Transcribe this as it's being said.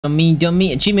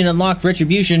Dummy. Achievement unlocked.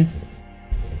 Retribution.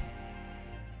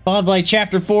 Followed by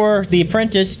Chapter 4, The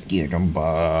Apprentice. Get 'em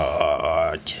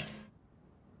butt.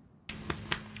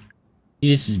 She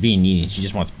just is being needy. She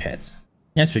just wants pets.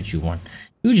 That's what you want.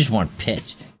 You just want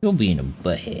pets. You'll be in a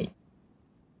butthead.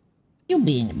 You'll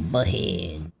be in a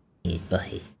butthead. Yeah,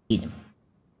 butthead. Eat him.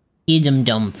 Eat him,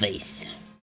 dumb face.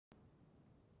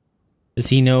 Does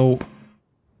he know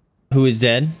who is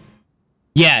dead?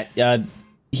 Yeah,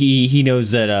 he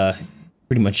knows that,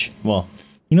 pretty much, well,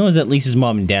 he knows that Lisa's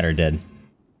mom and dad are dead.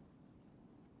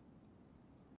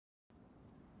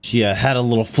 She, had a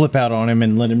little flip out on him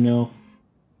and let him know.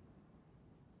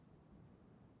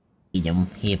 Get him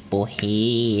here, boy.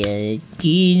 Get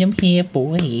him here,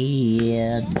 boy. So,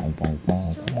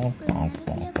 we'll never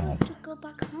be able to go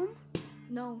back home?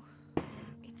 No,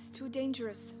 it's too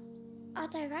dangerous. Are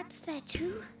there rats there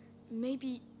too?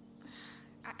 Maybe...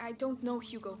 I don't know,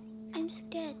 Hugo. I'm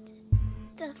scared.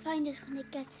 They'll find us when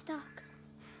it gets dark.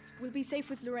 We'll be safe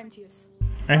with Laurentius.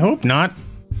 I hope not.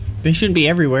 They shouldn't be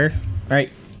everywhere.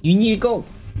 Alright, you need to go.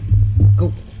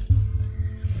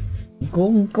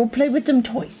 Go play with them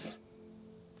toys.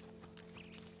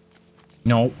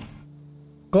 No.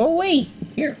 Go away.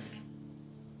 Here.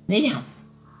 Lay down.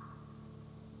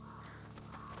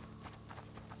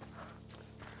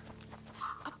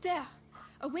 Up there!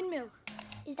 A windmill!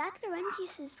 Is that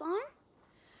Laurentius's farm?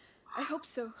 I hope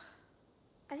so.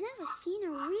 I've never seen a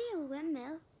real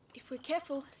windmill. If we're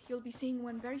careful, you'll be seeing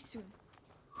one very soon.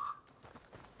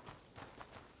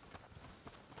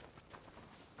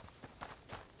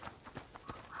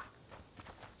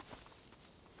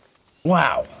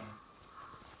 Wow.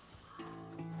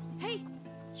 Hey!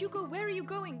 Hugo, where are you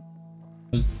going?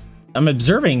 I'm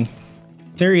observing.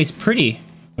 This area is pretty.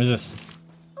 What is this?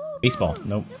 Oh, Baseball. bubbles.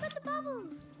 Nope. Look at the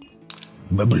bubbles.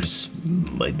 Bubbles.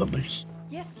 My bubbles.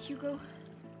 Yes, Hugo.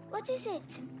 What is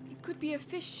it? It could be a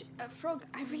fish, a frog,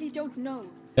 I really don't know.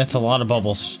 That's a lot of Don't have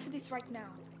bubbles. time for this right now.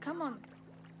 Come on.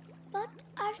 But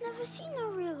I've never seen a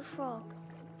real frog.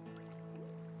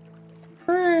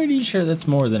 Pretty sure that's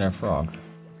more than a frog.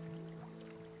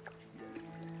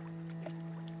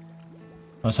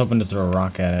 I was hoping to throw a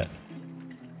rock at it.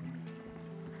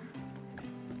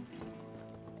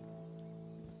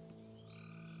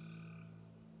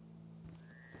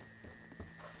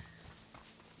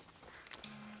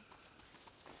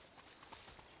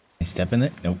 I step in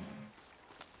it? Nope.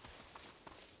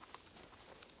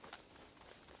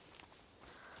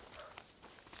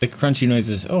 The crunchy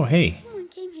noises. Oh, hey. Someone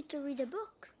came here to read a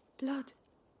book. Blood.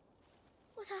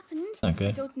 What happened? It's not I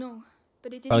good. don't know, but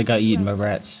it didn't Probably got end eaten by well.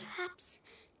 rats.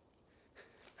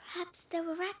 Perhaps there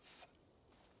were rats.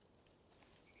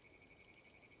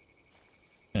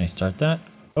 Can I start that?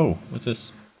 Oh, what's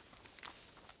this?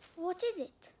 What is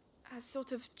it? A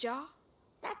sort of jar?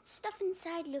 That stuff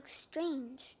inside looks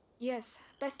strange. Yes,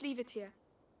 best leave it here.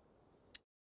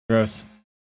 Gross.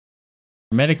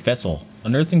 Hermetic vessel.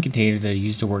 Unearthen container that are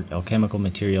used to work alchemical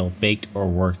material, baked or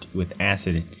worked with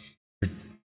acid,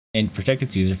 and protect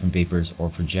its user from vapors or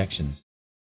projections.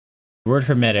 The word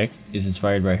hermetic is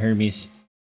inspired by Hermes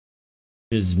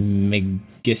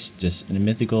Trismegistus, a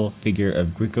mythical figure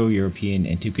of Greco-European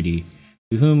antiquity,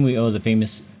 to whom we owe the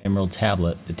famous Emerald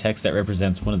Tablet, the text that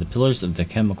represents one of the pillars of the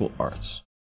chemical arts.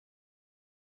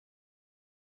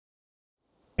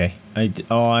 Okay.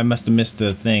 I must have missed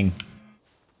the thing.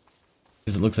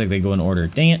 Because it looks like they go in order.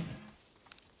 Dang it.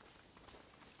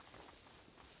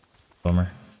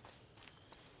 Bummer.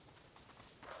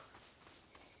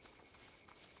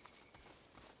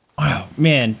 Wow,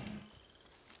 man.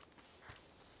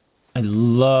 I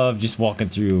love just walking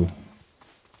through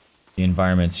the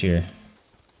environments here.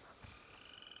 I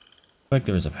feel like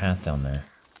there was a path down there.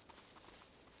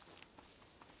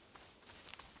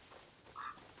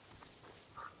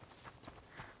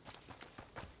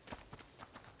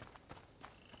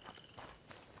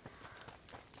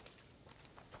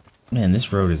 Man,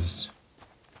 this road is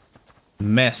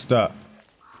messed up.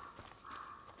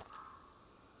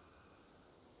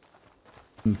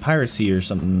 Some piracy or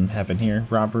something happened here.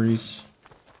 Robberies.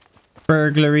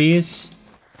 Burglaries.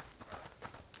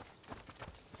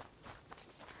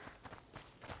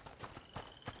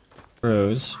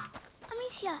 Rose.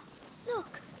 Amicia,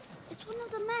 look. It's one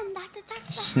of the men that attacked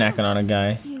the Snacking on a house.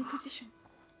 guy. The Inquisition.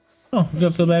 Oh, I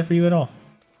don't feel bad for you at all.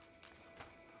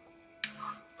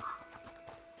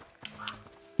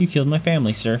 You killed my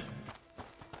family, sir.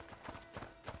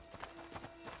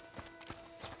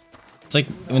 It's like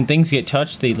when things get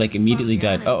touched, they like immediately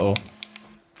die. Uh-oh.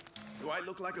 Do I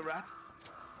look like a rat?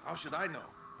 How should I know?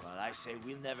 Well, I say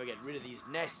we'll never get rid of these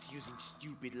nests using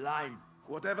stupid lime.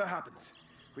 Whatever happens,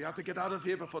 we have to get out of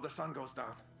here before the sun goes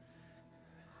down.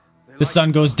 The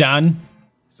sun goes down.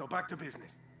 So back to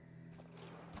business.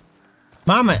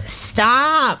 Mama,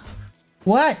 stop!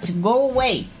 What? Go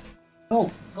away.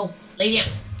 Go. Lay down.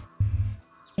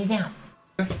 Lay down.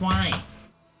 You're fine.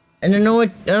 I don't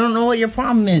know what your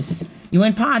problem is. You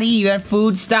went potty, you had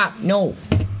food, stop. No.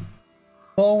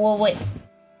 Go away.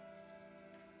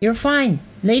 You're fine.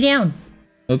 Lay down.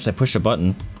 Oops, I pushed a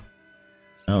button.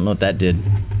 I don't know what that did.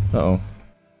 Uh-oh.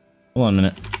 Hold on a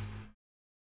minute.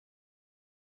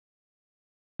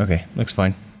 Okay, looks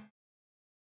fine.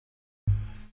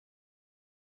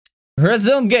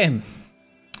 Resume game.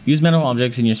 Use metal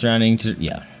objects in your surrounding to...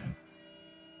 Yeah.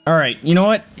 Alright, you know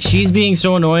what? She's being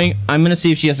so annoying. I'm gonna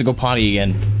see if she has to go potty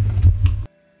again.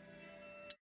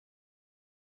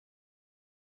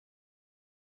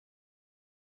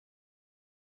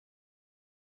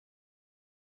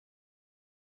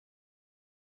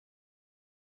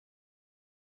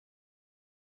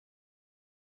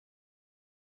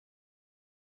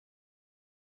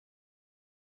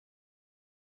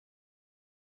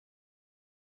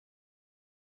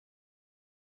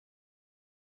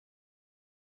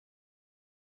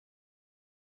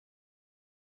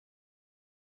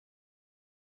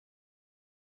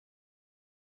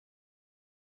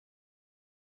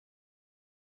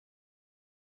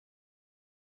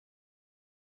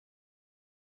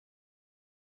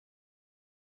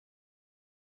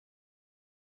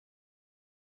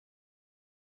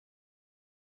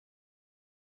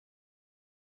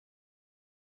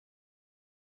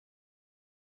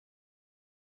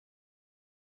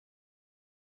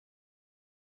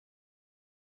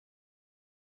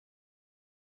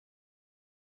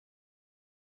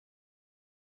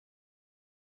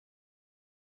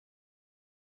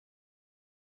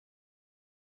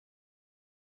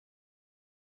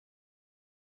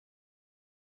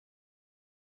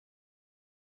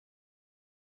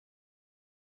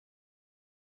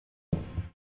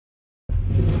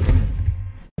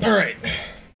 Alright.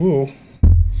 Whoa.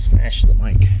 Smash the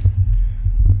mic.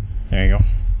 There you go.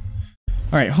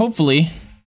 Alright, hopefully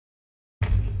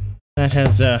that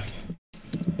has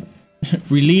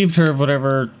relieved her of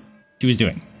whatever she was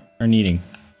doing or needing.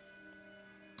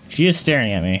 She is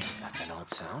staring at me. That's an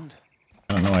odd sound.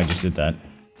 I don't know why I just did that.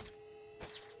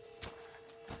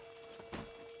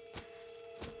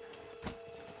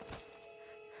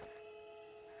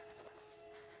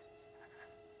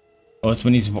 Oh, it's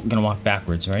when he's gonna walk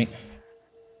backwards, right?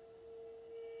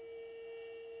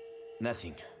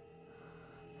 Nothing.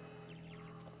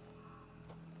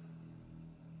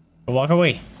 Walk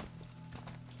away.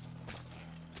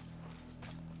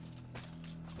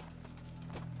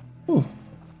 Ooh, look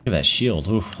at that shield.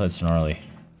 Ooh, that's gnarly.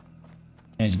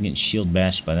 Imagine getting shield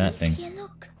bashed by that thing. Here,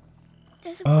 look.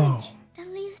 There's a Oh. bridge that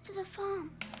leads to the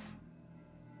farm.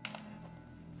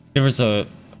 There was a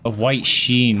white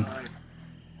sheen.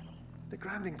 The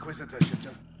Grand Inquisitor should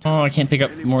just... Oh, I can't pick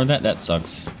up more of that. That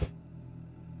sucks.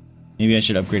 Maybe I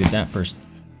should upgrade it that first.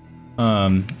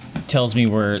 Tells me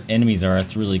where enemies are.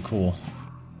 That's really cool.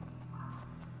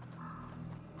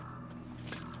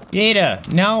 Yada,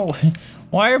 now,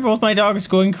 why are both my dogs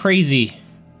going crazy?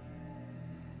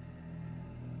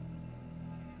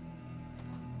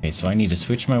 Okay, so I need to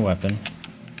switch my weapon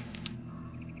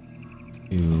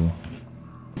to...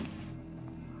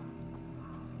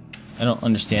 I don't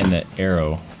understand that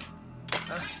arrow.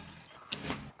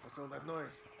 What's all that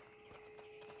noise?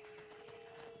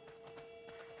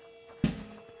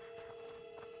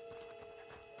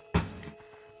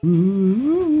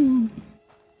 Ooh.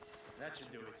 That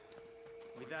should do it.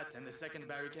 With that and the second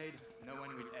barricade, no one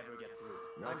will ever get through.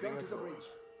 Nothing to the bridge.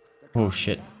 Oh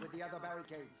shit. With the other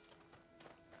barricades.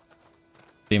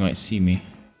 They might see me.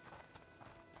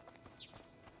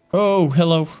 Oh,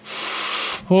 hello.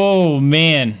 Oh,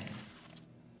 man.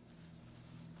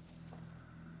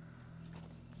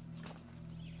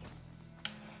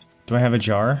 Do I have a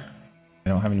jar? I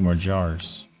don't have any more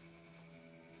jars.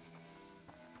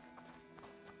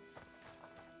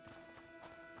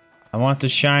 I want the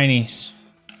shinies.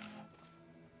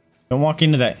 Don't walk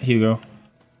into that, Hugo.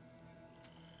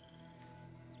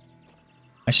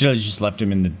 I should have just left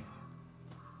him in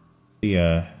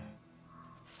the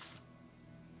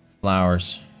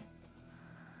flowers.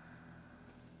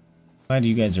 Glad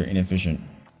you guys are inefficient.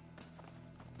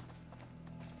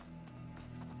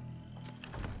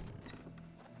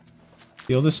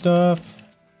 Steal the stuff.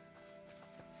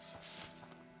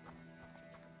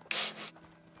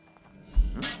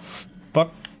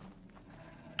 Fuck.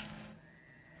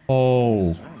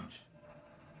 Oh.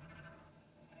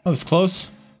 That was close.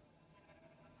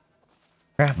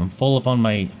 Crap, I'm full up on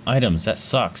my items. That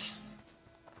sucks.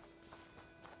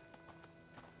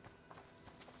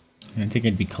 I didn't think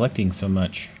I'd be collecting so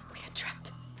much. We are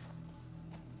trapped.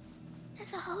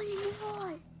 There's a hole in the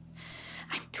wall.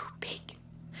 I'm too big.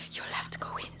 You'll have to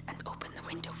go in and open the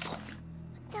window for me.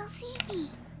 But they'll see me.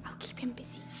 I'll keep him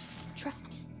busy. Trust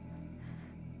me.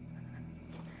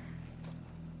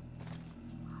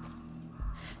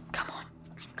 Come on.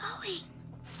 I'm going.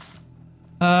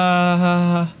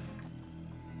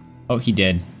 Oh, he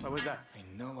did. What was that? I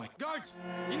know I... Guards!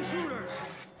 Intruders!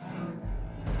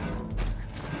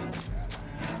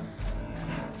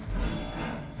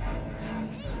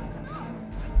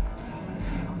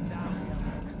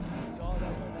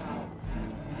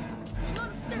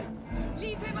 Nonsense!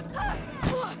 Leave him alone!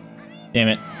 Damn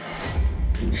it.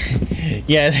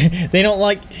 Yeah, they don't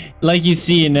like you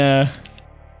see in the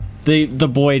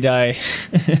boy die.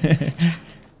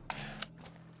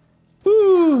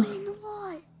 Woo. Hole in the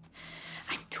wall.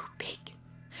 I'm too big.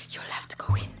 You'll have to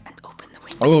go in and open the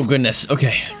window. Oh goodness.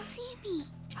 Okay. They'll see me.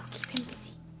 I'll keep him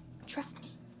busy. Trust me.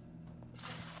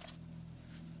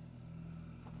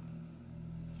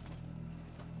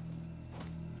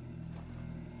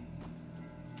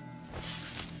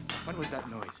 What was that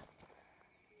noise?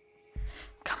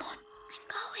 Come on. I'm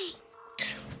going.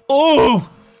 Oh,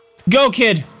 go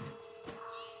kid.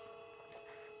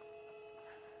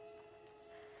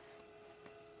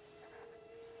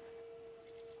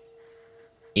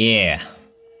 Yeah.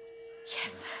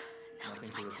 Yes. Now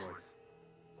it's my Nothing to turn. report.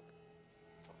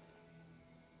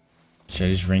 Should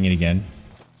I just ring it again?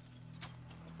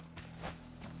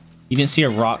 You didn't see a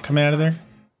rock coming out of there?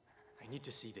 I need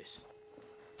to see this.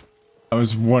 I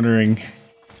was wondering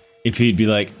if he'd be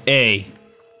like, hey,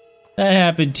 that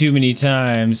happened too many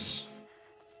times.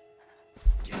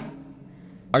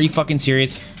 Are you fucking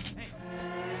serious?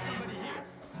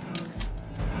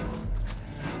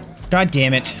 God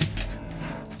damn it.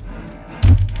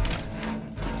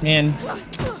 Man.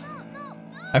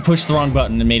 I pushed the wrong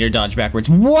button and made her dodge backwards.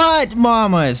 What,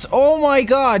 mamas? Oh my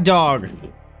god, dog.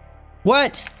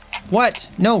 What? What?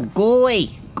 No, go away.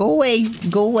 Go away.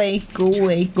 Go away. Go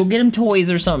away. Go get him toys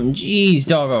or something. Jeez,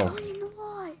 doggo. Hole in the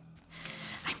wall.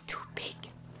 I'm too big.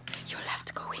 You'll have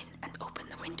to go in and open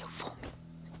the window for me.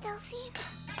 But they'll see me.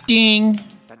 Ding.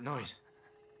 That noise.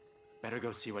 Better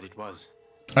go see what it was.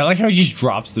 I like how he just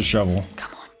drops the shovel.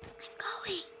 Come on. I'm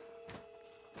going.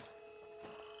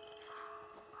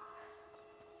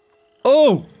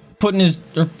 Oh! Putting his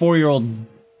 4-year-old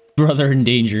brother in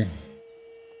danger.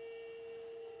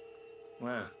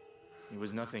 Well, it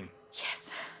was nothing.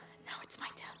 Yes. Now it's my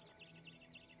turn.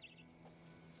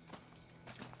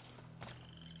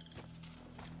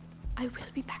 I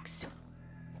will be back soon.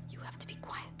 You have to be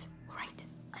quiet, alright?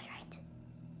 Alright.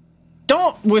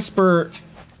 Don't whisper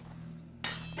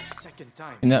It's the second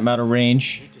time. in that amount of I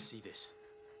range. need to see this.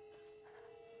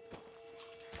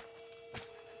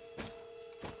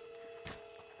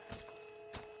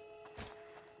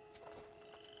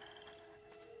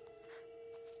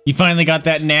 You finally got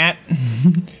that gnat?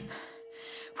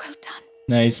 Well done.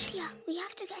 Nice. Yeah, we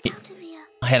have to get out of here.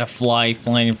 I had a fly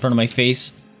flying in front of my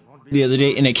face the other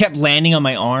day, and it kept landing on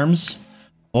my arms.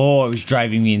 Oh, it was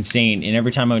driving me insane. And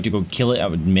every time I went to go kill it, I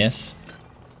would miss.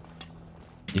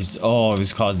 It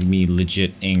was causing me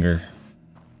legit anger.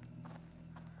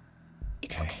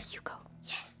 It's okay, you go.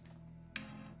 Yes.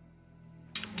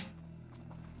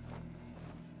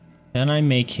 Can I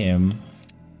make him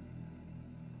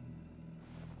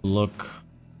look?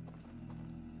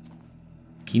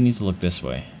 He needs to look this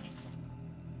way.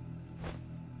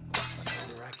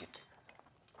 Racket.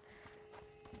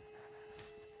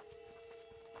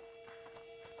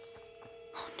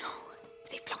 Oh no.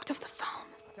 They blocked off the farm.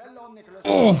 Tell Lord Nicholas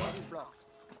Oh. the road is blocked.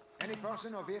 Any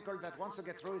person or vehicle that wants to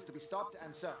get through is to be stopped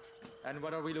and searched. And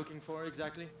what are we looking for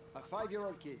exactly? A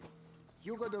 5-year-old kid.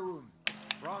 Hugo de Rune.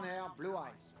 Brown hair, blue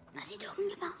eyes. Are they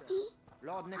talking about me?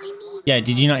 Lord Nicholas. Yeah,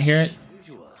 did you not hear it?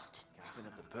 Usual. Captain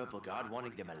of the Purple Guard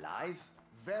wanting them alive?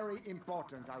 Very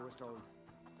important, I was told.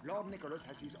 Lord Nicholas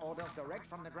has his orders direct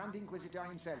from the Grand Inquisitor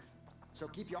himself. So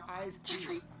keep your eyes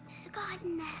Careful. peeled. There's a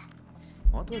garden there.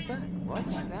 What was that?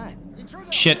 What's that?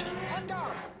 Intruder! Shit. On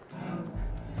guard!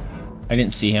 I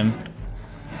didn't see him.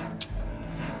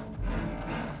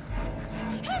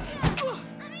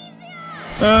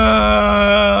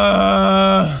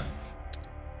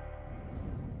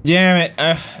 Damn it.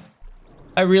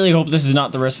 I really hope this is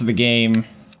not the rest of the game.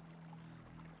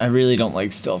 I really don't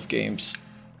like stealth games.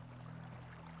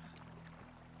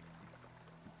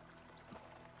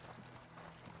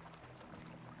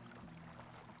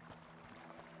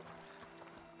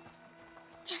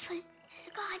 Careful. There's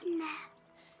a garden there.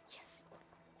 Yes.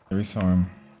 We saw him.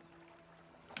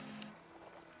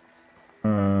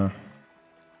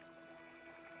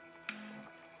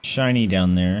 shiny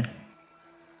down there.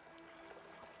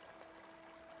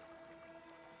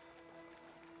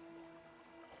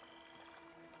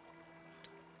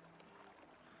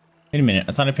 Wait a minute,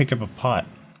 I thought I picked up a pot.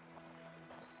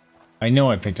 I know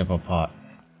I picked up a pot.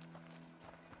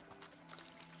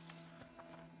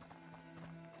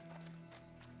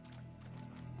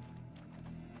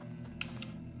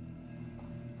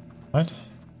 What?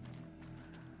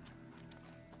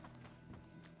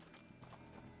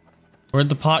 Where'd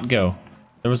the pot go?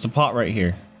 There was the pot right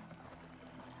here.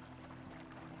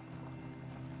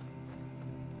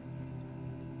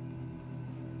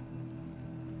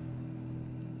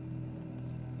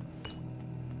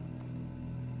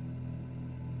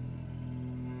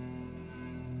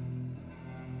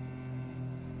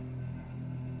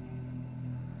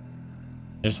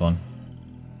 There's one.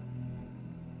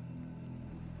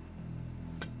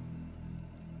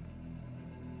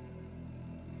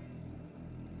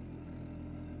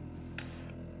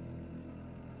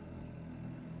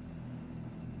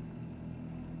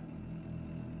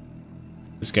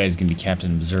 This guy's gonna be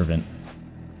Captain Observant.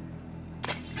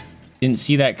 Didn't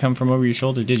see that come from over your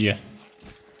shoulder, did you?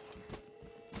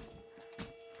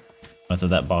 I thought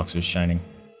that box was shining.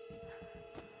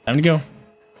 Time to go.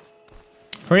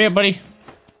 Hurry up, buddy.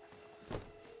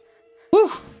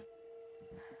 Woo!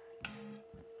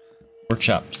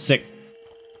 Workshop, sick.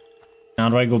 Now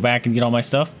do I go back and get all my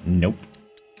stuff? Nope.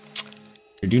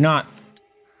 You do not.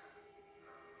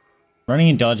 Running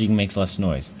and dodging makes less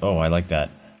noise. Oh, I like that.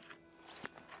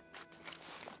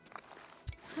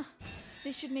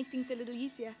 This should make things a little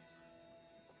easier.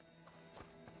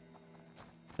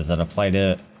 Does that apply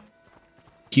to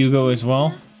Hugo as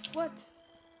well? What?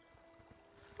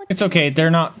 It's okay, they're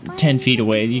not 10 feet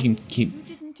away. You can You keep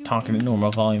didn't do talking at anything.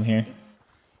 normal volume here.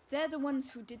 They're the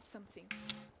ones who did something.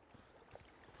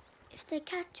 If they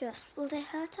catch us, will they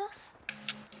hurt us?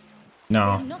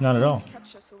 No, They're not at going all. to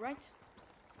catch us, all right?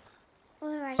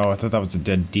 Alright. Oh, I thought that was a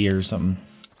dead deer or something.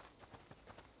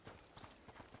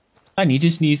 I need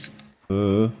to sneeze.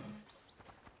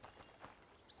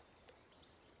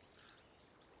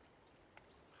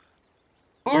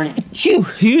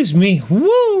 Excuse me.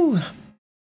 Woo!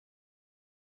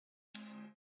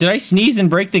 Did I sneeze and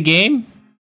break the game?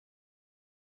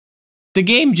 The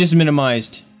game just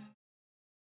minimized.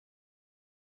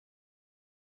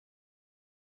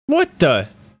 What the?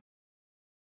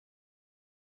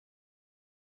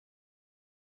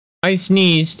 I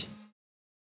sneezed.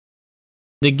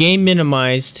 The game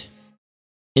minimized.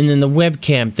 And then the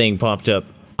webcam thing popped up.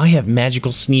 I have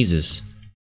magical sneezes.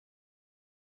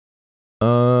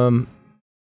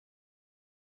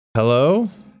 Hello?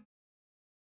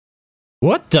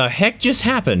 What the heck just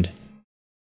happened?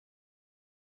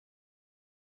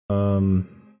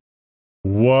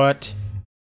 What?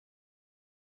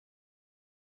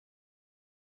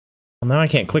 Well, now I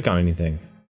can't click on anything.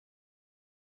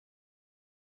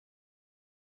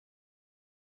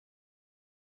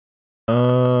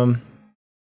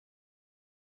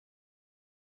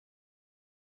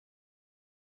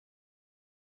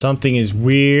 Something is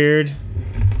weird.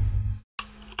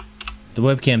 The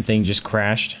webcam thing just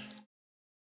crashed.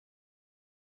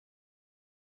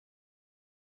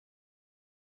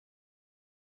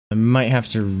 I might have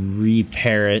to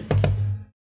repair it.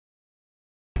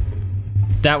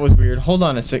 That was weird. Hold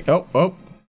on a sec. Oh, oh.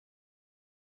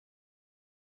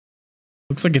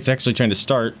 Looks like it's actually trying to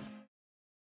start.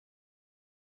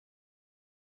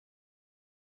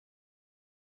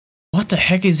 What the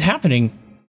heck is happening?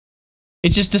 It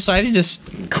just decided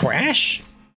to crash?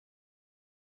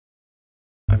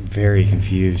 I'm very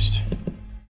confused.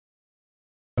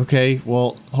 Okay,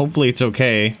 well, hopefully it's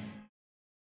okay.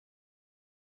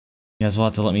 You guys will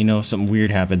have to let me know if something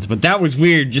weird happens. But that was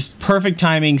weird. Just perfect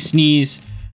timing, sneeze.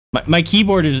 My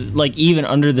keyboard is, like, even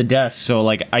under the desk, so,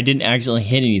 like, I didn't accidentally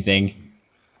hit anything.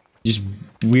 Just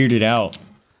weirded out.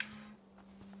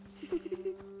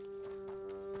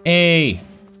 Hey!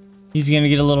 He's gonna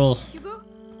get a little Hugo?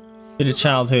 bit of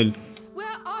childhood. Where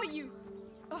are you?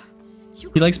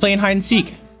 Hugo, He likes playing hide and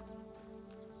seek.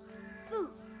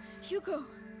 Hugo,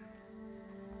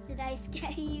 Did I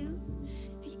scare you?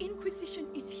 the Inquisition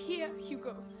is here,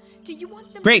 Hugo. Do you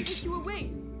want them Grapes. to take you away?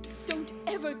 Don't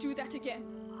ever do that again.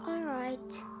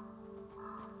 Alright.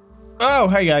 Oh,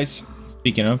 hi guys.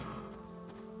 Speaking of.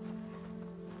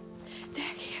 They're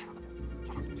here.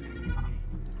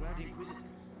 Grand Inquisitor.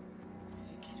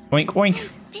 I think he's Oink, oink.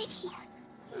 Piggies.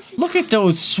 You should Look at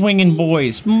those swinging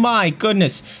boys. My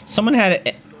goodness. Someone had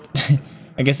it.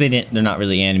 I guess they didn't. They're not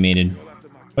really animated.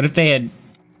 What if they had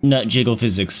nut jiggle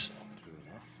physics?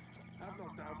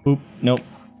 Oop. Nope.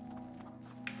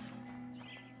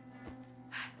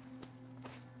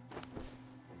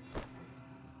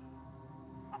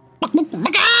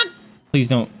 Please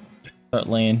don't start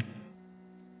laying.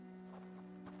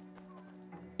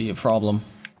 Be a problem.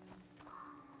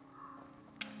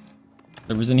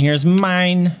 Whatever's in here is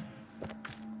mine.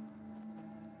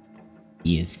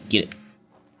 Yes, get it.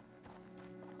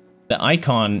 The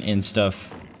icon and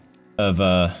stuff of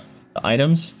the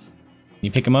items,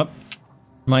 you pick them up,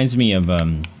 reminds me of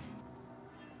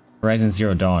Horizon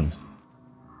Zero Dawn.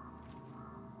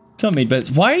 Tell me, but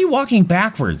why are you walking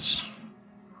backwards?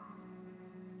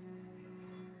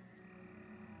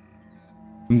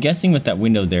 I'm guessing with that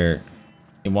window there,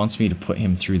 it wants me to put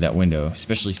him through that window,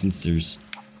 especially since there's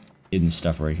hidden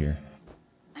stuff right here.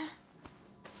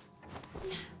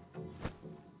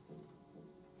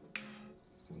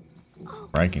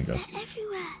 Where I can go.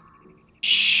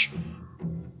 Shh.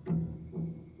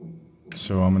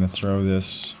 So I'm gonna throw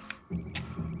this.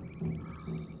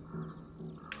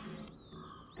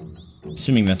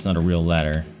 Assuming that's not a real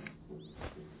ladder.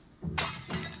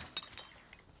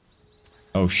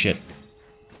 Oh shit.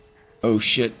 Oh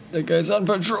shit, that guy's on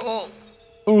patrol.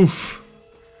 Oof.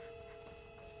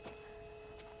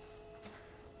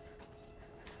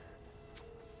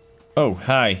 Oh,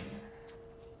 hi.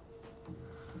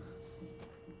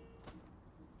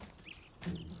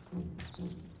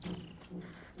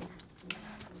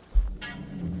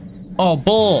 Oh,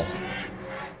 bull.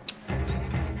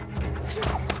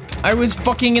 I was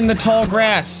fucking in the tall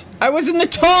grass. I was in the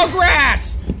tall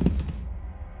grass!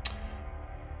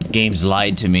 The game's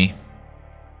lied to me.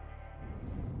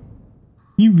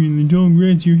 You were in the tall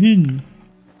grass, you're hidden.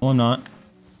 Oh, I'm not.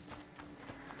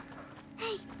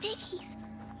 Hey, piggies.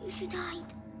 You should hide.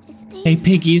 It's dangerous. Hey,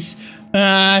 piggies.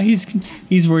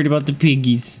 He's worried about the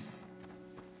piggies.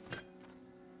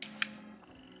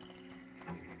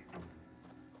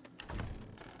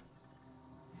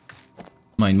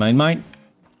 Mine, mine, mine.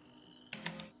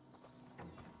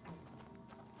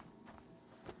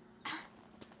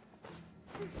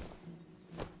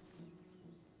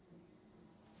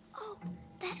 Oh,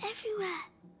 they're everywhere.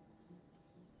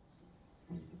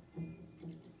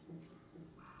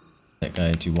 That guy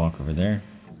had to walk over there.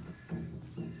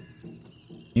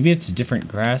 Maybe it's a different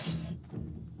grass.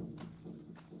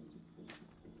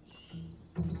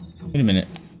 Wait a minute.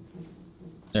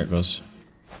 There it goes.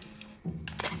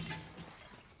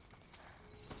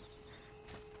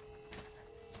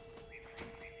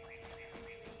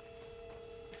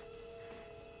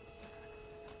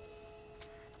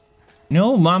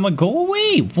 No, Mama, go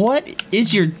away! What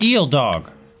is your deal,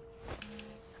 dog?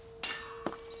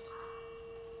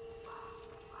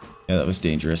 Yeah, that was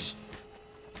dangerous.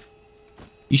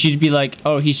 You should be like,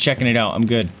 oh, he's checking it out. I'm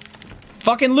good.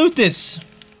 Fucking loot this!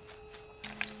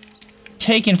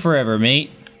 Taking forever,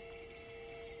 mate.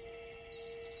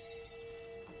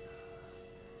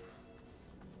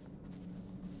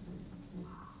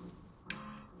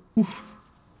 Oof.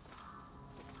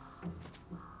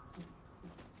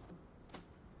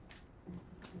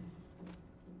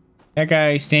 That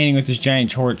guy standing with his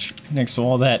giant torch next to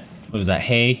all that, what was that,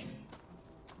 hay?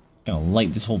 Gonna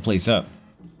light this whole place up.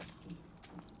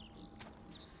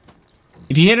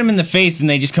 If you hit them in the face and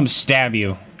they just come stab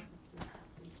you.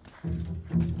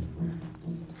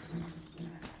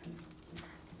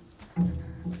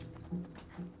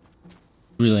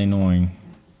 Really annoying.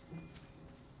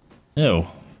 Ew.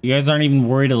 You guys aren't even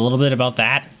worried a little bit about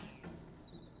that?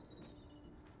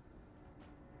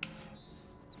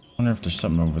 I wonder if there's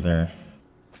something over there.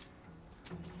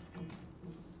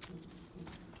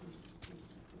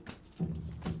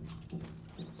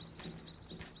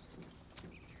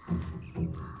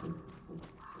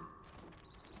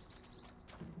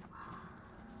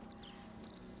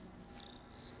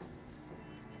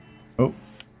 Oh,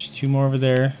 there's two more over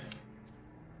there.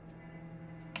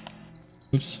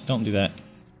 Oops, don't do that.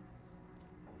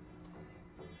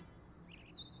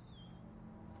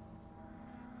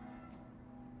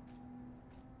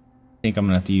 I think I'm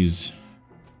gonna have to use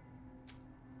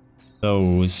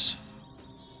those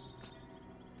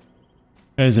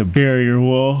as a barrier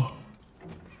wall.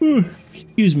 Ooh,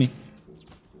 excuse me.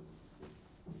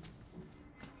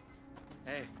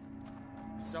 Hey,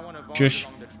 someone evolved Trish.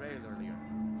 along the trail earlier.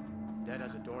 Dead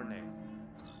as a doornail.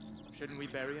 Shouldn't we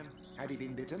bury him? Had he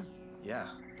been bitten? Yeah.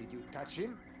 Did you touch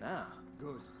him? Nah.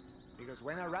 Good. Because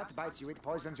when a rat bites you, it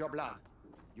poisons your blood.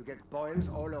 You get boils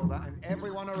all over, and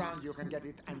everyone around you can get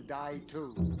it and die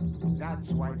too.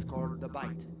 That's why it's called the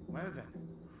bite. Well then.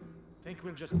 Think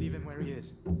we'll just leave him where he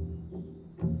is.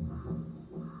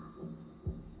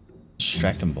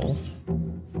 Distract them both.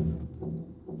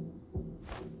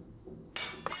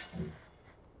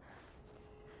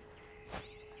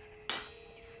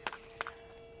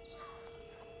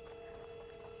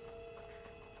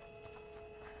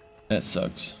 That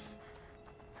sucks.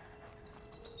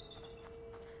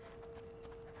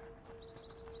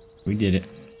 We did it.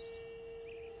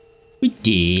 We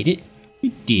did it. We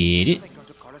did it. They're going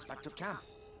to call us back to camp.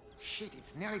 Shit,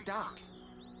 it's nearly dark.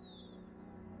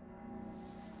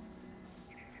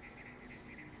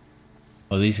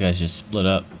 Oh, these guys just split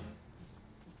up.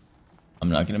 I'm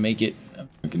not gonna make it. I'm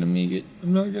not gonna make it.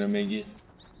 I'm not gonna make it.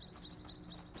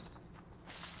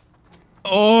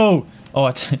 Oh! Oh,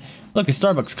 look, a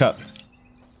Starbucks cup.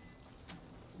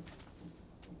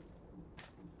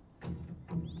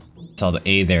 Saw the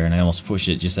A there and I almost pushed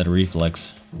it just at a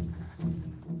reflex.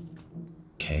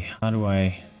 Okay, how do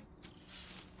I...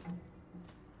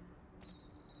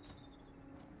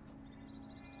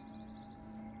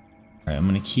 Alright, I'm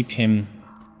gonna keep him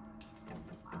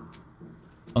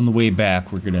on the way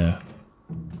back. We're gonna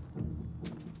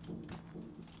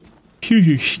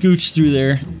scooch through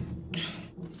there.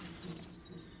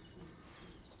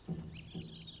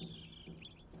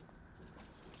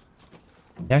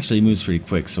 It actually moves pretty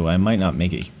quick, so I might not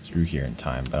make it through here in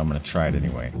time, but I'm gonna try it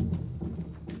anyway.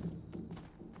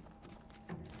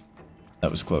 That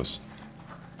was close.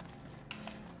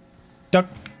 Duck!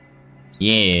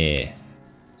 Yeah!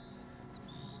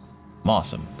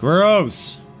 Awesome.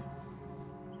 Gross!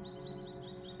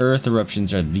 Earth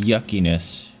eruptions are the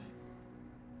yuckiness.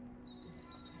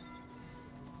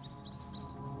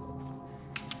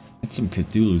 That's some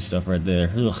Cthulhu stuff right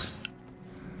there. Ugh.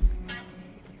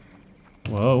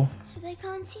 Whoa. So they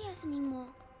can't see us anymore.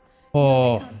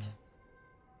 Oh. Can't.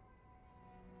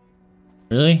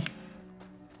 Really?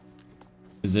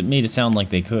 Because it made it sound like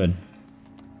they could.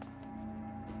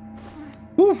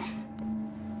 Woo.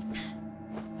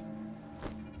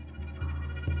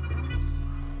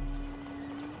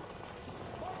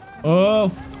 Oh.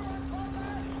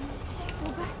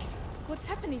 Fall back. What's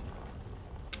happening?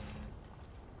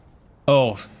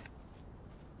 Oh.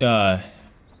 The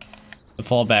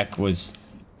fallback was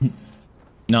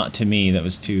not to me, that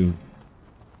was to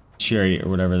Chariot or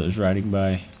whatever that was riding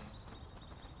by.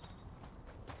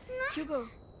 Hugo,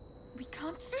 we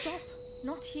can't stop.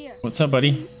 Not here. What's up,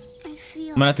 buddy? I feel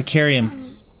I'm gonna have to carry him.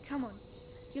 funny. Come on.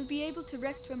 You'll be able to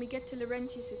rest when we get to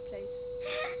Laurentius's place.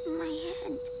 My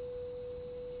head.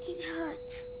 It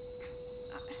hurts.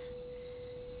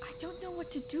 I don't know what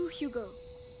to do, Hugo.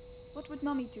 What would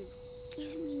Mommy do?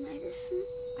 Give me medicine.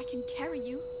 I can carry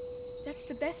you. That's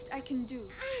the best I can do.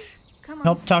 Come on.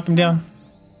 Help talk him down.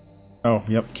 Oh,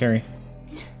 yep, carry.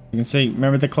 You can say,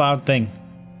 remember the cloud thing.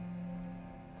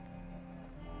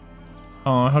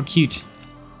 Oh, how cute.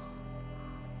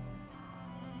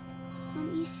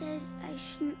 Mommy says I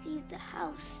shouldn't leave the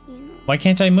house, you know. Why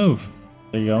can't I move?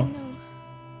 There you I go. know.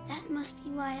 That must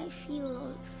be why I feel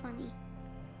all funny.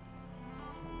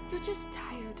 You're just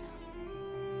tired.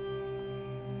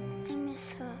 I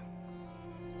miss her.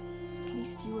 At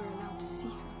least you were allowed to see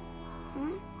her.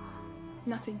 Huh?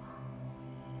 Nothing.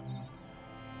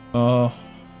 Oh.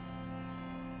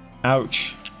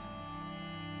 Ouch.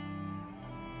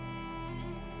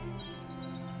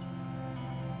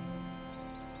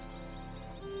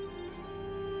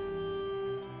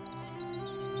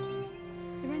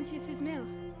 Laurentius's mill.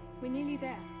 We're nearly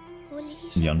there. Will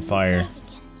he Be on shut me fire. inside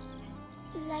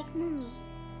again? Like Mommy.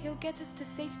 He'll get us to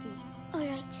safety.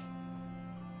 Alright.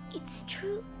 It's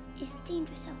true, it's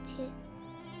dangerous out here.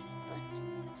 But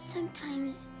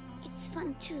sometimes it's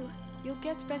fun too. You'll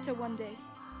get better one day.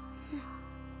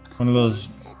 One of those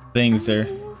things there.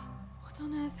 Animals? What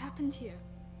on earth happened here?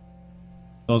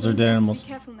 Those are Don't dead have to animals. Be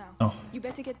careful now. Oh. You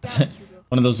better get down, Hugo.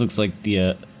 One of those looks like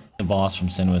the boss from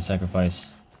Senua's Sacrifice.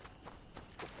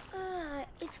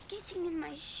 It's getting in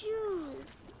my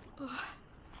shoes.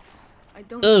 I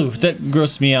don't. Oh, need that it.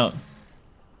 grossed me out.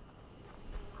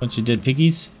 Bunch of dead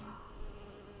piggies.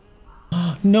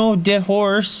 No, dead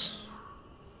horse.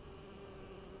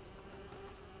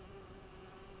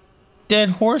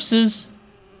 Dead horses.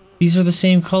 These are the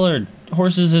same colored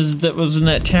horses as that was in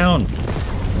that town.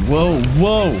 Whoa,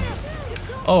 whoa.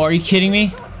 Oh, are you kidding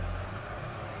me?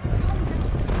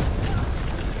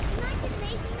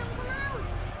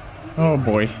 Oh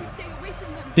boy. Stay away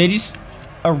from them. They just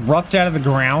erupt out of the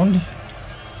ground?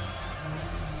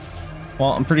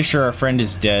 Well, I'm pretty sure our friend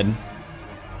is dead.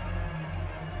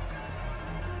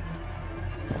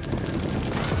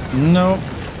 Nope.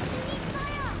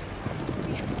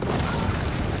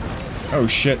 Oh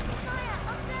shit.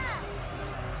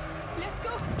 Let's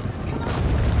go.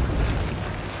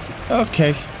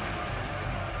 Okay.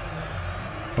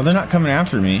 Well, they're not coming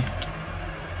after me.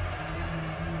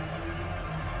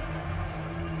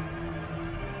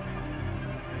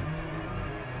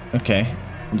 Okay.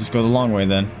 I'll just go the long way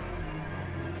then.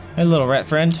 Hey, little rat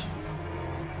friend.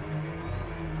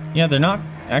 Yeah, they're not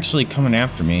actually coming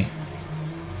after me.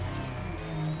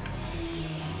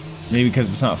 Maybe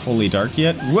because it's not fully dark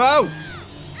yet. Whoa!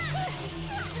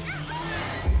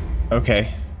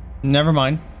 Okay. Never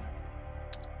mind.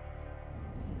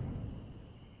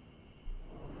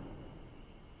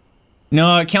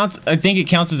 No, it counts. I think it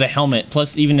counts as a helmet.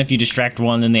 Plus, even if you distract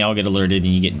one, then they all get alerted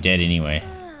and you get dead anyway.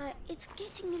 It's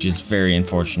getting Which is very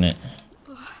unfortunate.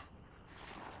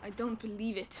 I don't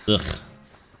believe it. Ugh.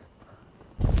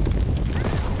 No,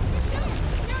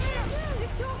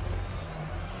 Victor!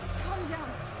 Calm down.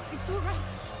 It's all right.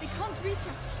 They can't reach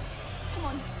us. Come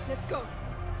on, let's go.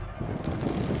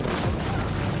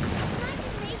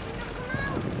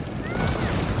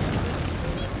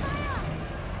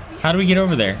 How do we get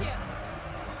over there?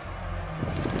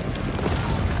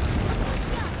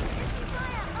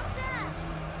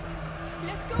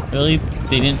 Let's go. Really?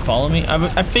 They didn't follow me?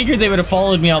 I figured they would have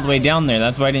followed me all the way down there.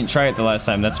 That's why I didn't try it the last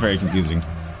time. That's very confusing.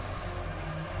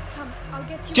 Come, I'll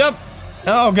get you. Jump!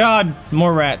 Oh god,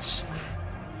 more rats.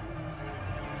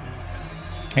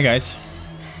 Hey guys.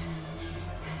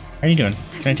 How are you doing?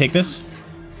 Can I take this?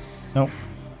 Nope.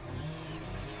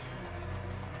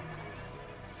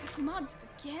 Mud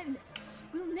again.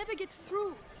 We'll never get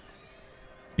through.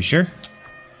 You sure?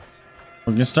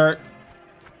 We're gonna start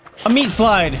a meat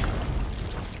slide.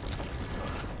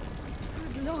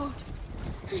 Good Lord.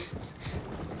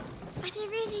 Are they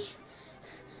really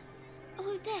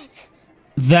all dead?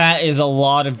 That is a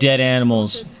lot of dead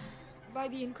animals. Slaughtered. By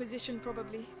the Inquisition,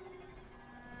 probably.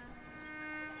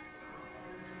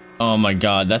 Oh my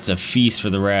god, that's a feast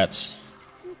for the rats.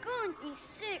 I'm going to be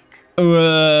sick.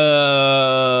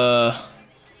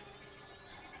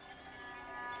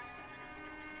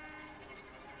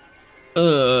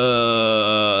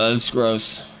 That's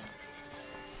gross.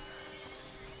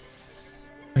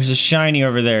 There's a shiny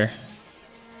over there.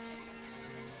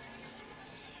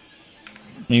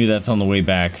 Maybe that's on the way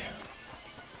back.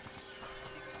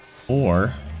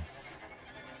 Or...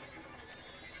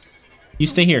 You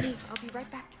stay here. I'll be right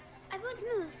back. I won't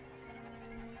move.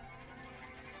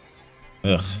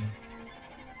 Ugh.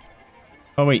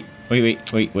 Oh, wait.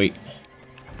 Wait.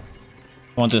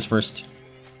 I want this first.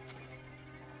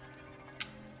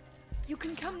 You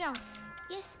can come now.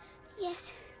 Yes.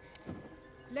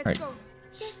 Let's Right. go.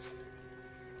 Yes.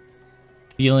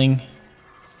 Feeling.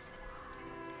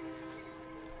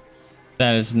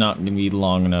 That is not going to be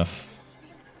long enough.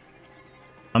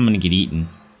 I'm going to get eaten.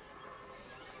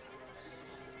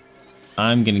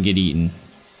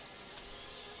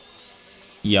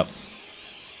 Yep.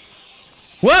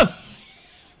 Whoa!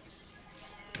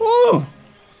 Woo!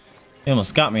 They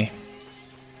almost got me.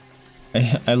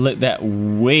 I lit that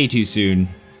way too soon.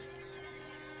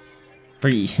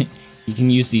 You can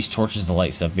use these torches to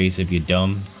light stuff, Vaesive, you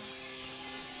dumb.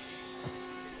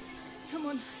 Come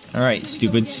on. Alright,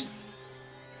 stupids.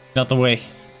 Get out the way.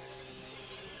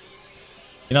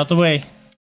 Get out the way.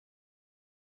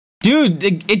 Dude,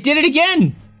 it did it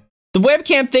again! The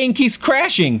webcam thing keeps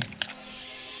crashing.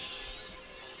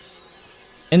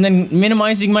 And then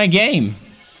minimizing my game.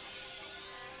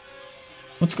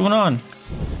 What's going on?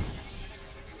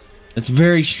 That's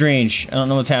very strange. I don't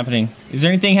know what's happening. Is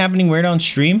there anything happening weird on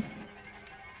stream?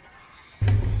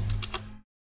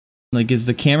 Like, is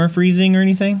the camera freezing or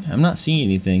anything? I'm not seeing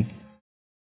anything.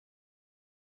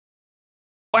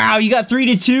 Wow, you got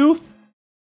 3-2?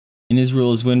 And his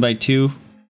rule is win by 2.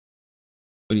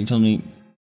 But he told me...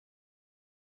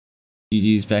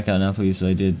 GG's back out now, please. So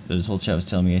I did. But his whole chat was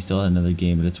telling me I still had another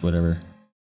game, but it's whatever.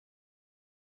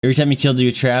 Every time you killed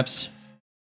your traps...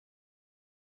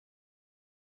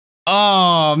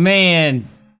 Oh, man.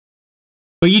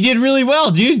 But you did really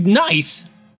well, dude. Nice.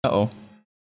 Uh-oh.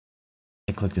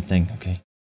 I clicked the thing. Okay.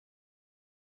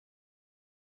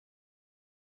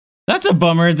 That's a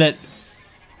bummer that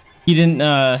he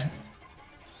didn't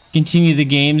continue the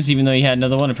games, even though he had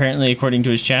another one, apparently, according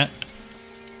to his chat.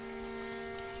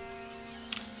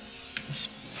 It's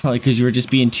probably because you were just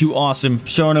being too awesome,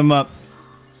 showing him up.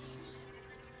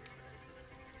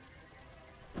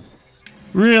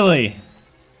 Really?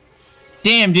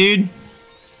 Damn, dude. I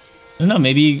don't know,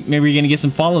 maybe you're gonna get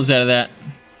some follows out of that.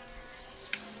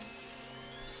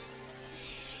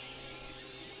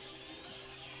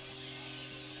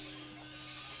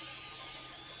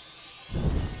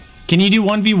 Can you do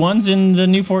 1v1s in the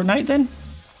new Fortnite then?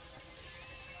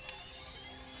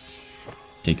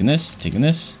 Taking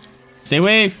this. Stay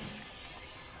away.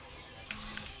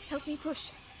 Help me push.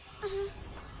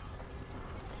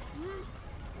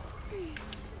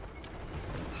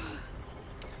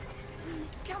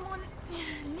 Come on.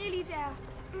 Nearly there.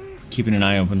 Keeping an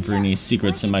eye open for any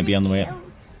secrets that might be on the way up.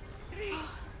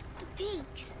 The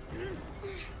pigs.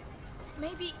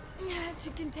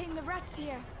 rats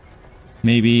here.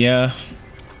 Maybe,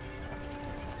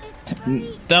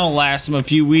 that'll last them a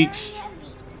few weeks.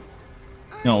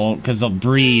 No, it won't, because they'll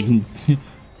breed and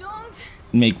Don't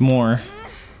make more.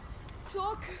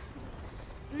 talk.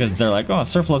 Because they're like, oh,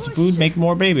 surplus of food, make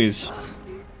more babies.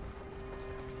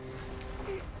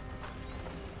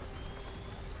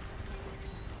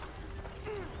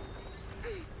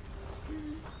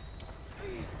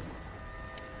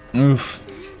 Oof.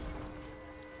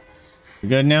 You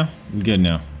good now? You good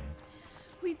now?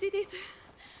 We did it.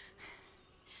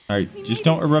 Alright, just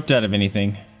don't erupt out of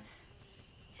anything.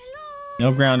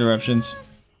 No ground eruptions.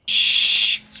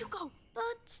 Shh. You go.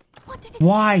 But What if it's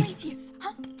Why? Apprentice,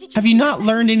 huh? Did Have you not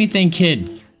learned anything,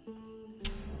 kid?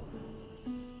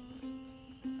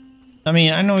 I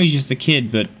mean, I know he's just a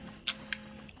kid, but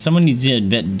someone needs to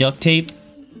invent duct tape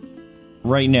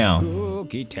right now.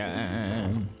 Cookie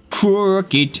time.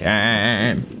 Cookie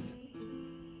time.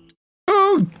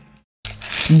 Ooh!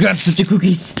 Got some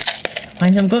cookies.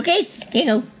 Want some cookies? Here you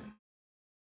go.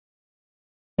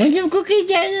 Want some cookies,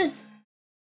 Dad?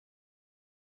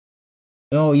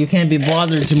 Oh, you can't be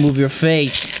bothered to move your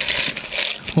face.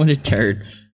 What a turd.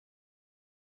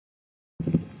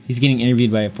 He's getting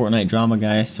interviewed by a Fortnite drama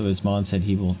guy, so his mom said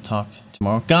he will talk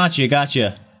tomorrow. Gotcha,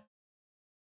 gotcha.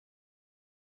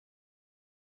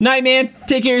 Night, man.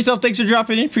 Take care of yourself. Thanks for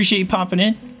dropping in. Appreciate you popping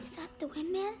in. is that the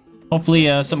windmill? Hopefully,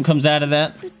 something comes out of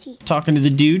that. Pretty. Talking to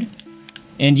the dude.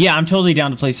 And yeah, I'm totally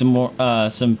down to play some more,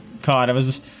 some COD. I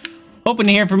was hoping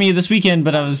to hear from you this weekend,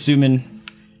 but I was assuming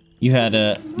you had,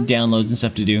 downloads and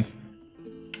stuff to do.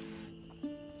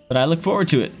 But I look forward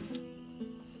to it.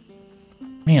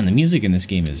 Man, the music in this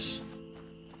game is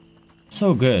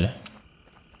so good.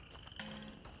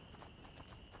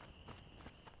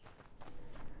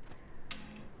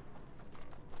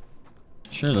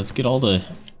 Sure, let's get all the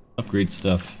upgrade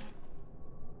stuff.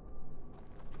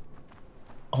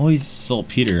 Always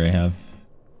saltpeter I have.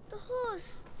 The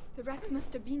horse. The rats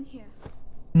must have been here.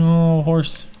 No,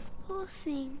 horse. Poor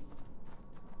thing.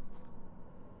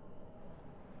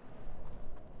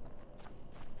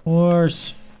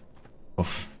 Horse.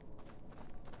 Oof.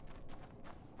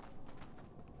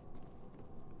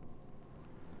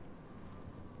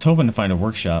 I was hoping to find a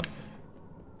workshop.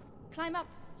 Climb up.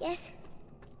 Yes.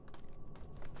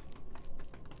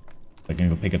 I'm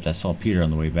gonna go pick up that saltpeter on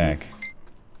the way back.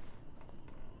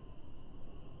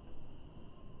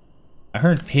 I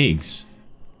heard pigs.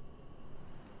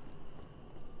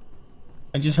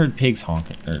 I just heard pigs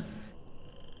honking, or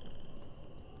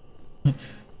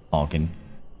honking,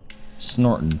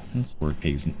 snorting. That's the word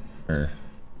pigs, or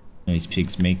these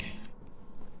pigs make.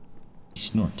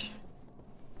 Snort.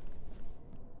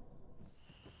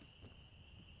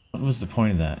 What was the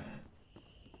point of that?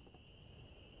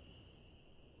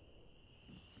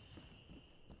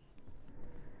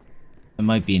 It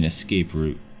might be an escape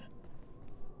route.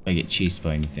 If I get chased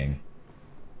by anything.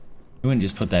 You wouldn't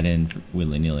just put that in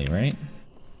willy-nilly, right?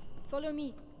 Follow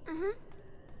me.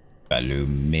 Follow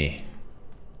me.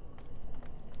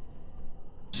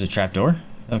 Is it a trapdoor?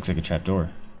 That looks like a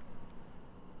trapdoor.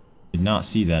 Did not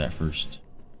see that at first.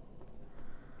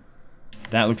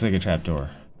 That looks like a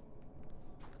trapdoor.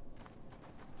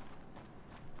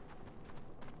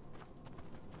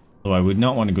 So I would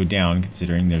not want to go down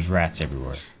considering there's rats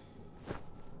everywhere.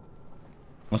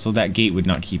 Also, that gate would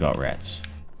not keep out rats.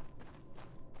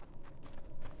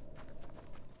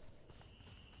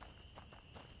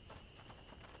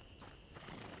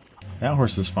 That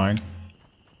horse is fine.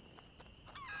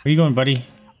 Where you going, buddy?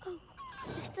 Oh,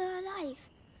 you're still alive.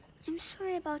 I'm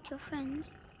sorry about your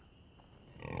friends.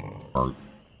 Boink,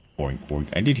 boink.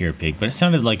 I did hear a pig, but it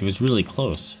sounded like it was really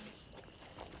close.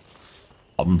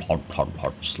 Slurp,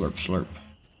 slurp.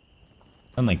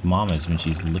 Sound like Mama's when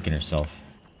she's licking herself.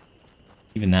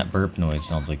 Even that burp noise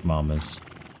sounds like Mama's.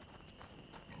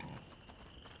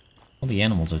 All the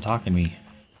animals are talking to me.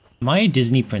 Am I a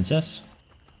Disney princess?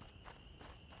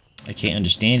 I can't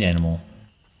understand animal.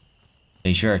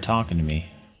 They sure are talking to me.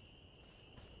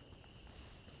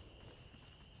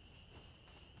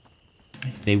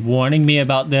 They warning me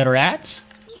about the rats?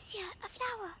 Monsieur, a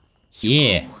flower.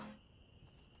 Yeah.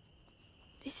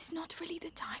 This is not really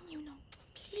the time, you know.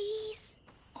 Please.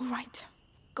 All right.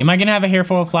 Am I gonna have a hair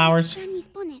full of flowers? Granny's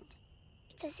bonnet.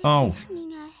 It's as if Oh. she's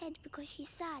hanging her head because she's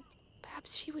sad.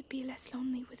 Perhaps she would be less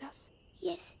lonely with us.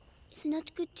 Yes, it's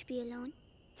not good to be alone.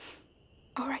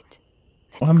 All right.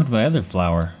 What happened to my other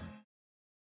flower?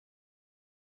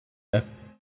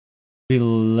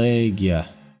 Epilegia. I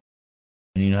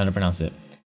don't even know how to pronounce it.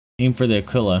 Name for the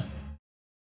Aquila.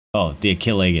 Oh, the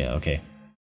Aquilegia, okay.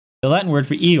 The Latin word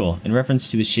for eagle, in reference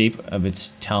to the shape of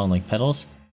its talon-like petals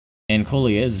and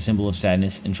Colia is a symbol of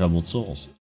sadness and troubled souls,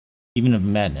 even of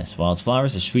madness. While its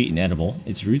flowers are sweet and edible,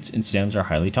 its roots and stems are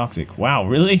highly toxic. Wow,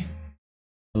 really?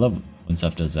 I love when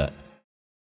stuff does that.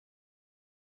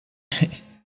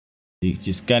 You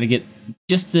just gotta get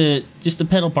just the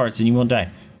petal parts and you won't die.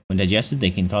 When digested,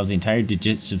 they can cause the entire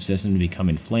digestive system to become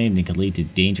inflamed and can lead to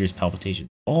dangerous palpitations.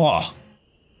 Oh!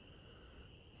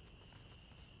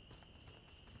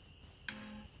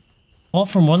 All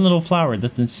from one little flower.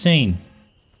 That's insane.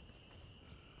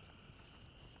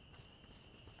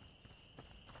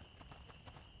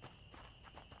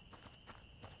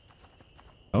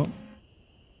 Oh.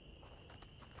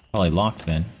 Probably locked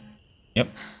then. Yep.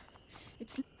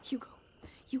 It's Hugo.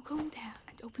 You go in there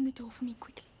and open the door for me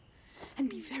quickly. And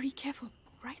be very careful,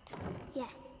 right? Yes.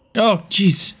 Oh,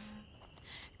 jeez.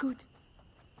 Good.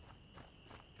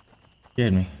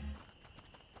 Scared me.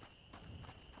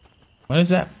 What is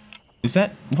that? Is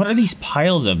that... What are these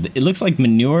piles of? It looks like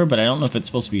manure, but I don't know if it's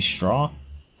supposed to be straw.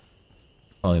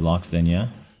 Probably locked then, yeah?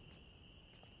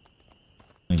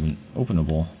 Not even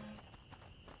openable.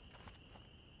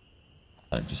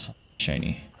 Just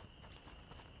shiny.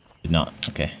 Did not.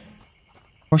 Okay.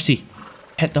 Horsey!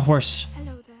 Pet the horse!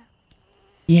 Hello there.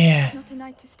 Yeah! Not a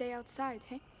night to stay outside,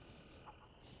 hey?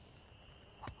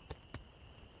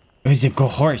 It's a good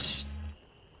horse!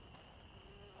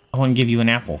 I want to give you an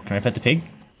apple. Can I pet the pig?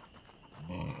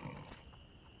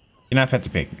 Can I pet the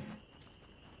pig?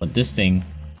 But this thing...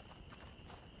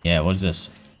 Yeah, what is this?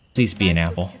 Please be an Bags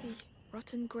of apple. heavy,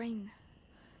 rotten grain.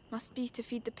 Must be to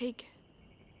feed the pig.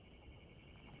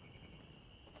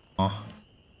 Oh.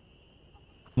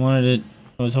 I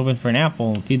was hoping for an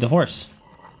apple and feed the horse.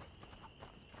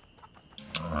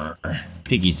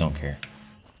 Piggies don't care.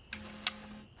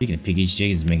 Speaking of piggies,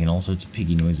 Jake is making all sorts of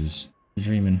piggy noises.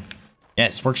 Dreaming.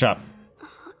 Yes, workshop.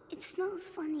 It smells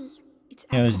funny. It's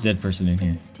Yeah, there's a dead person in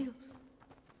here. Stills.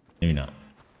 Maybe not.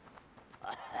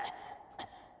 Alright,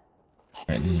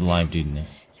 there's a live dude in there.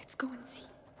 Let's go and see.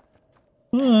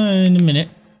 In a minute.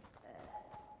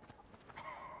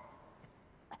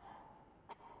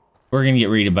 We're gonna get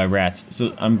raided by rats,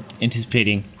 so I'm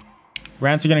anticipating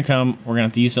rats are gonna come. We're gonna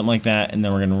have to use something like that, and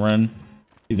then we're gonna run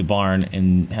through the barn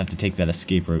and have to take that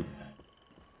escape route.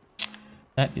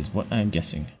 That is what I'm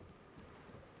guessing.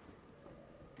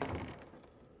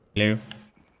 Hello?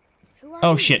 Who are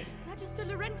Oh you? shit! Magister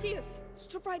Laurentius!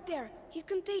 Stop right there. He's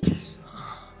contagious.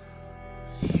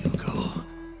 Hugo.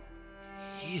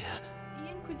 Here.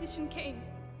 The Inquisition came.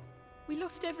 We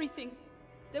lost everything.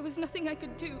 There was nothing I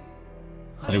could do.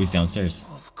 I thought he was downstairs.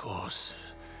 Of course.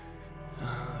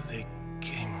 They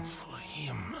came for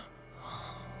him.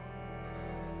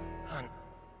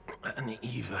 An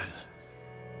evil.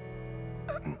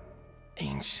 An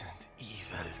ancient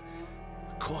evil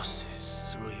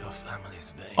courses through your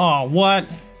family's veins. Oh, what?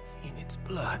 In its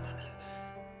blood.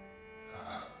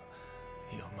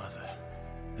 Your mother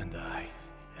and I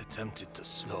attempted to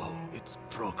slow its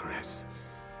progress.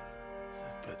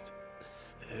 But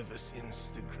ever since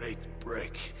the Great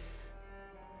Break,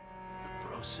 the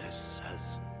process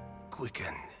has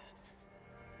quickened.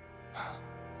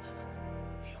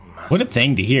 You must What a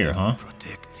thing to hear, huh?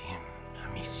 protect him,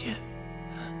 Amicia.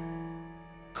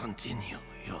 Continue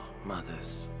your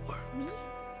mother's work. Me?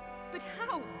 But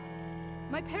how?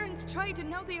 My parents tried and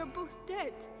now they are both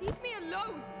dead. Leave me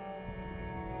alone.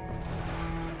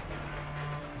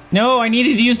 No, I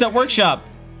needed to use that workshop.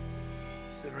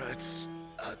 The rats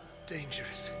are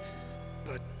dangerous,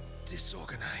 but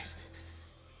disorganized.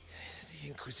 The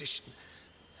Inquisition,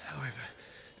 however,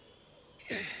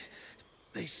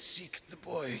 they seek the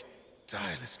boy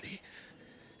tirelessly.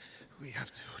 We have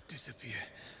to disappear.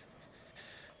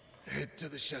 Head to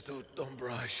the Chateau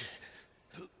d'Ombrage.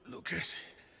 Lucas,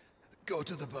 go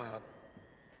to the barn.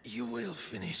 You will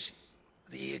finish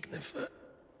the Ignifer.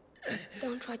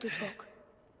 Don't try to talk.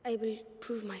 I will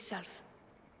prove myself.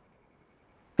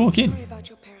 Cool kid. Sorry about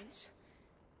your parents.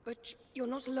 But you're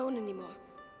not alone anymore.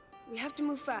 We have to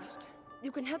move fast.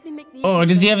 You can help me make the... Oh,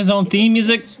 does he have his own theme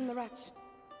music? From the rats.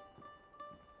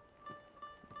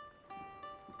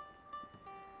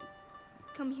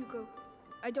 Come, Hugo.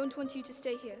 I don't want you to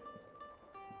stay here.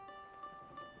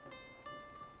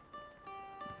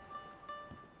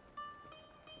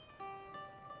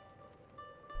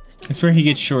 I swear he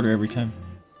gets shorter every time.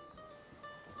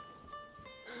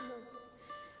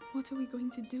 What are we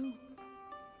going to do?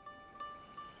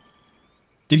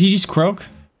 Did he just croak?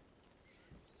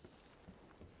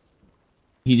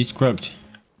 He just croaked.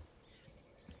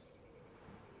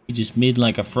 He just made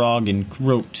like a frog and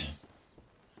croaked.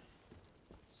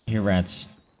 Here, rats.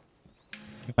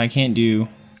 If I can't do...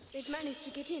 They've managed to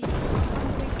get in.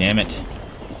 Damn it.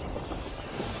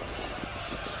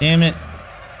 Damn it.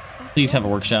 Please have a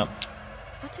workshop.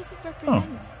 What does it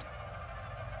represent?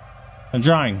 I'm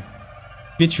drawing.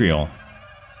 Vitriol.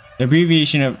 The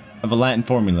abbreviation of a Latin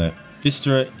formula.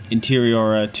 Vistra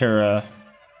interiora terra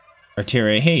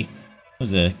arteria. Hey, that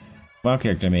was a WoW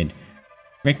character I made.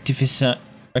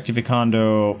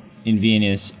 Rectificando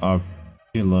invenus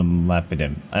oculum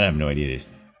lapidem. I have no idea this.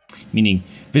 Meaning,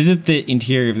 visit the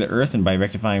interior of the earth, and by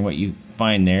rectifying what you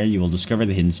find there, you will discover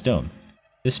the hidden stone.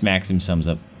 This maxim sums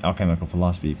up alchemical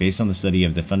philosophy, based on the study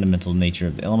of the fundamental nature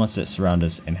of the elements that surround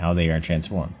us and how they are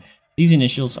transformed. These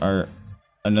initials are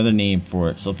another name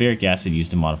for sulfuric acid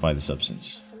used to modify the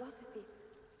substance. Philosophy,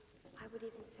 I would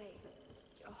even say,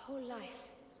 your whole life.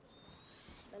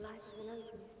 The life of an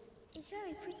alchemist. It's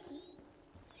very pretty.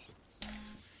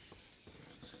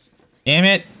 Damn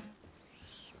it!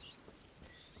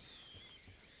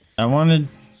 I wanted...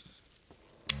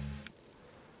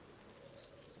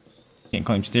 Can't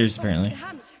climb stairs, apparently. The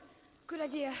hands. Good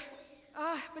idea.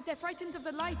 Ah, but they're frightened of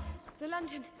the light. The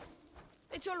lantern.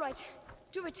 It's all right.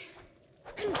 Do it.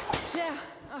 There.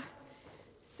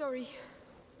 Sorry.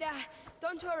 There.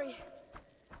 Don't worry.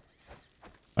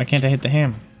 Why can't I hit the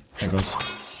ham? There it goes.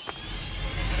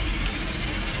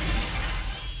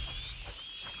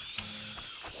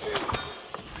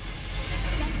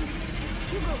 That's it.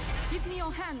 Hugo, give me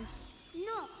your hand.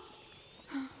 No.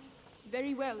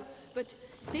 Very well, but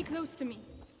stay close to me.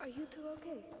 Are you two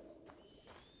okay?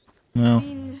 No. It's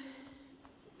been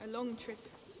a long trip.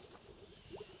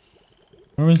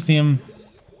 Where was the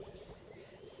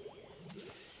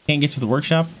Can't get to the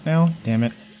workshop now? Damn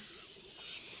it.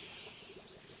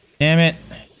 Damn it.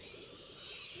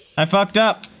 I fucked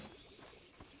up.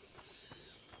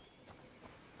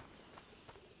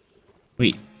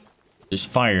 Wait. There's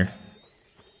fire.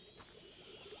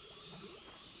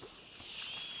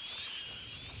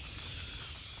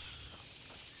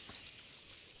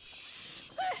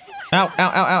 Ow, ow,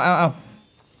 ow, ow, ow, ow.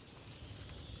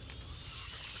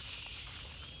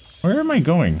 Where am I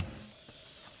going?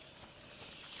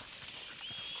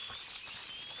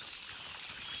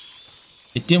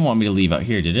 It didn't want me to leave out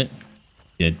here, did it?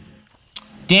 It did.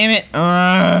 Damn it!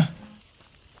 Hi,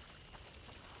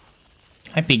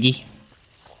 Piggy.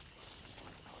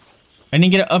 I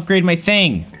didn't get to upgrade my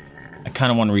thing. I kind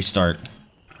of want to restart.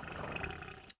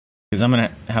 Because I'm going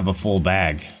to have a full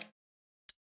bag.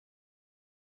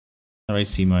 How do I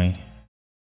see my...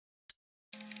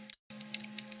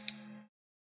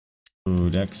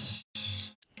 Codex.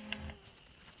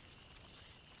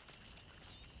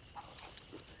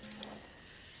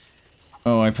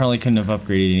 Oh, I probably couldn't have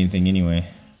upgraded anything anyway.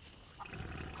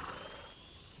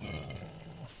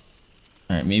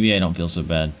 Alright, maybe I don't feel so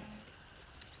bad.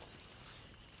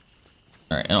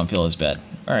 Alright, I don't feel as bad.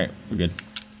 Alright, we're good.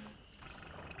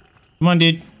 Come on,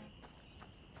 dude.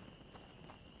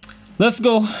 Let's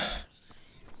go.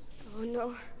 Oh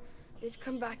no. They've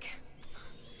come back.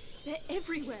 They're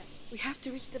everywhere. We have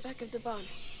to reach the back of the barn.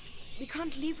 We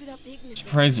can't leave without the ignition.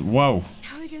 Surprise! Whoa.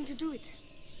 How are we going to do it?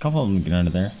 A couple of them get out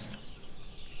of there.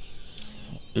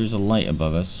 There's a light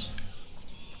above us.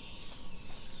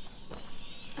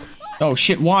 Oh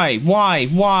shit, why? Why?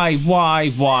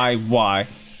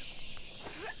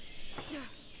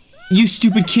 You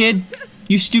stupid kid!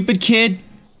 You stupid kid!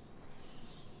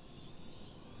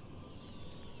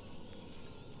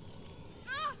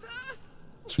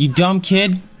 You dumb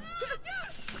kid!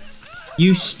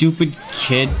 You stupid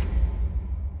kid.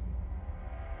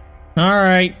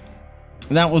 Alright.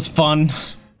 That was fun.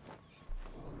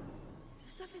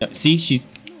 See, she's...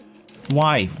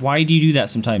 Why? Why do you do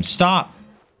that sometimes? Stop!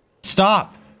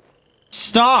 Stop!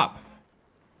 Stop!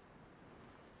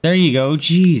 There you go,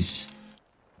 jeez.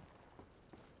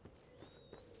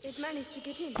 They've managed to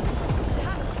get in. The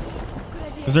hat. Good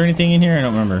idea. Is there anything in here? I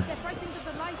don't remember. They're frightened of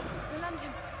the light. The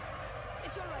lantern.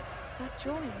 It's all right. That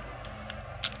drawing.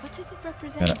 What does it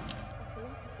represent? Got it. How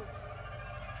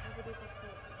would it be said?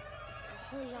 A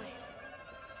whole life.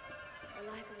 The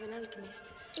life of an alchemist.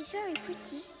 It's very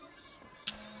pretty.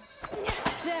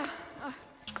 There.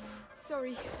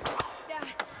 Sorry. There.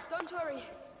 Don't worry.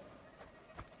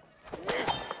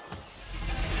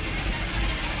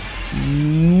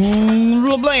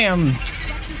 Blam!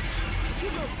 That's it.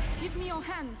 Hugo, give me your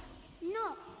hand.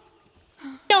 No.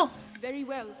 No! Very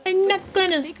well. I'm but not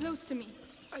gonna. Stay close to me.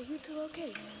 Are you two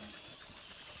okay?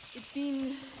 It's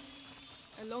been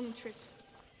a long trip.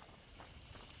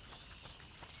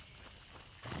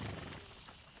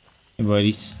 Hey,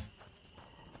 buddies.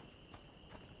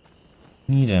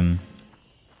 Need him.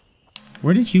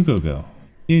 Where did Hugo go?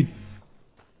 Dude.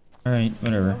 Alright,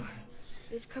 whatever. Oh,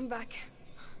 they've come back.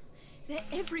 They're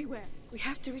everywhere. We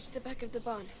have to reach the back of the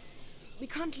barn. We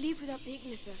can't leave without the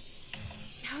igniter.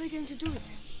 How are we going to do it?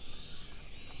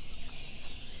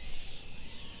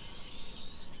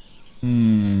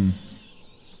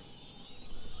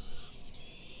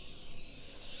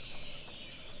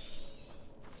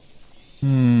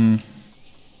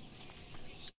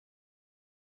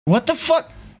 What the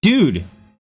fuck? Dude.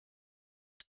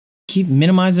 Keep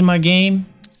minimizing my game.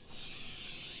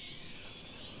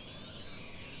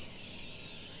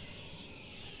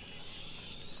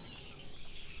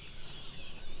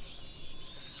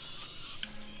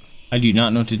 I do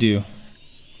not know what to do.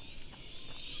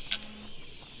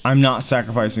 I'm not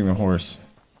sacrificing the horse.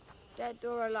 Dead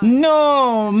or alive?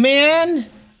 No, man!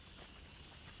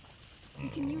 We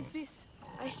can use this.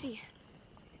 I see.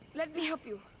 Let me help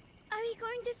you. Are we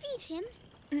going to feed him?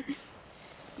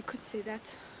 You could say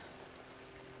that.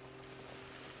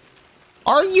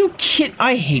 Are you kidding?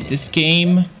 I hate this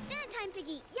game. Dinner time,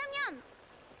 Piggy. Yum yum.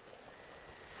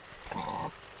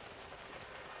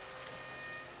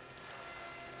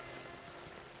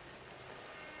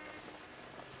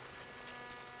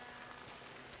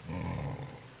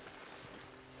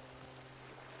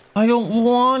 I don't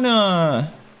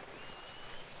wanna.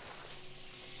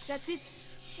 That's it.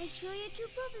 Make sure you chew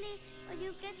properly, or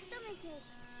you'll get stomachache.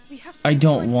 We have to I get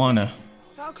don't towards wanna. things.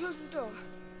 I'll close the door.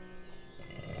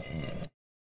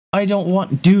 I don't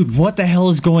want. Dude, what the hell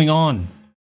is going on?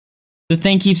 The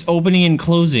thing keeps opening and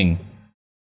closing.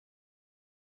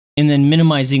 And then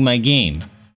minimizing my game.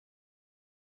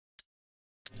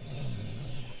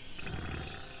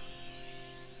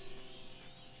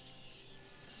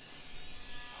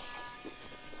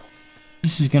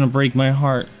 This is gonna break my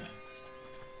heart.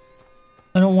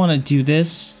 I don't want to do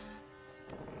this.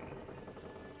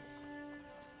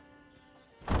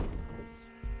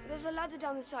 There's a ladder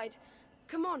down the side.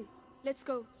 Come on, let's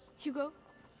go. Hugo?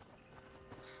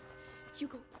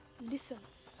 Hugo, listen.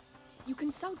 You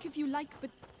can sulk if you like, but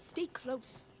stay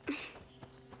close.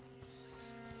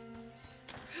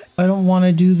 I don't want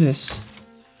to do this.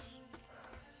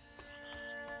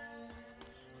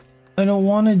 I don't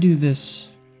want to do this.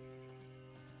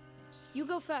 You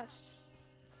go first.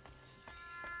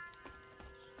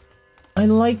 I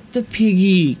like the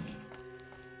piggy.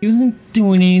 He wasn't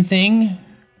doing anything.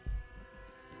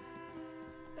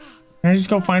 Can I just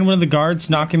go find one of the guards,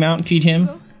 knock him out, and feed him?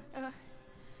 Hugo,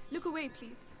 look away,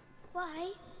 please.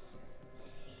 Why?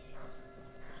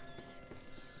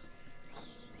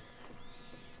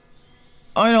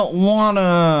 I don't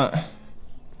wanna.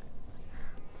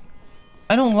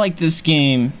 I don't like this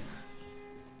game.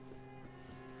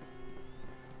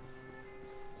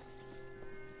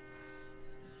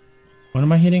 What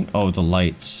am I hitting? Oh, the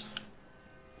lights.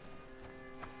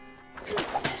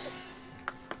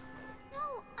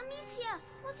 No, Amicia,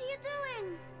 what are you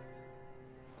doing?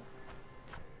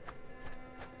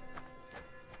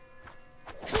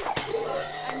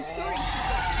 I'm sorry,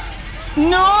 Hugo.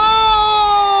 No!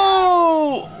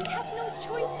 We have no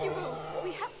choice, Hugo.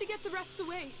 We have to get the rats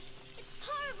away. It's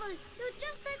horrible. You're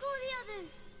just like all the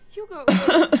others. Hugo.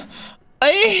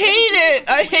 I hate it!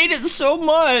 I hate it so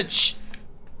much!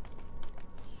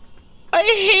 I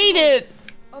hate it!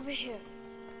 Over here.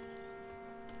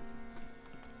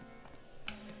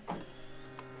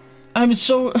 I'm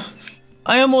so...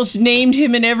 I almost named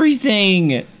him and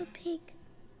everything! A pig.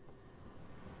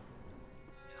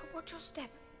 Watch your step.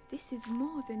 This is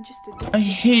more than just a I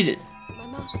hate it. My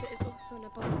master is also an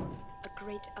abominable, a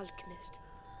great alchemist.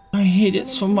 I hate Your it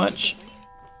name so is much. Amicia, right?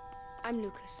 I'm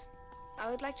Lucas. I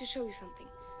would like to show you something,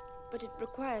 but it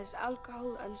requires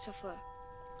alcohol and sulfur.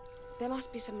 There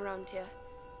must be some around here.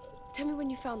 Tell me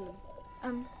when you found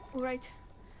them. All right.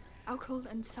 Alcohol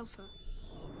and sulfur.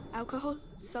 Alcohol,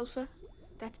 sulfur,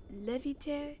 that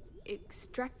leviter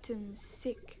extractum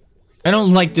sic. I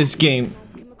don't like this game.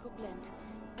 Chemical blend.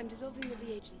 I'm dissolving the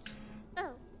reagents.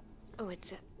 Oh, Oh,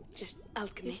 it's just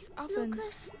alchemy. This oven,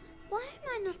 Lucas, why am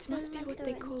I not it must be what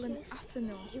they call an Atlantis?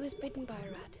 athanol. He was bitten by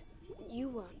a rat. You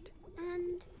weren't.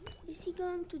 And is he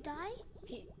going to die?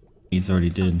 He's already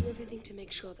I'll did. do everything to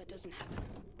make sure that doesn't happen.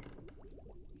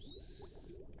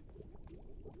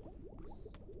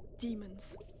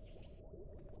 Demons.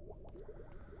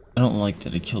 I don't like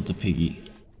that I killed the piggy.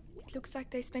 It looks like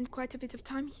they spent quite a bit of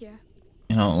time here.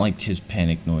 And I don't like his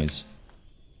panic noise.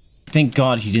 Thank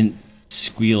God he didn't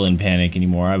squeal in panic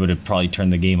anymore. I would have probably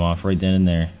turned the game off right then and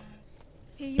there.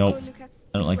 Here you Nope. go, Lucas.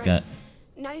 I don't like Right. that.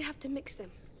 Now you have to mix them.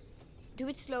 Do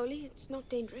it slowly, it's not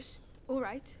dangerous. All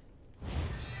right.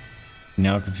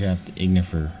 Now contract the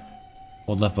ignifer.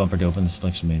 Hold left bumper to open the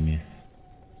selection menu.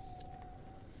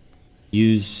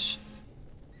 Use...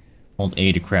 Hold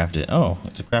A to craft it. Oh,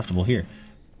 it's a craftable here.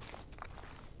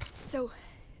 So,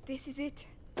 this is it.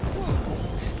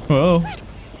 Whoa.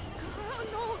 Oh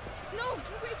no, no,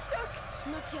 we're stuck.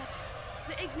 Not yet.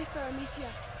 The ignifer, Amicia.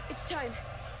 It's time.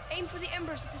 Aim for the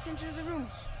embers at the center of the room.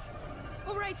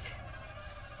 All right.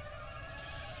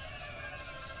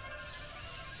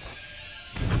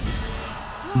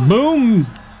 Boom.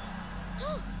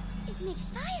 It makes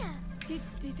fire. Did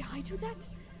I do that?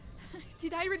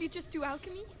 Did I really just do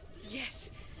alchemy?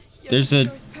 Yes.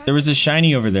 There was a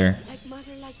shiny over there. Like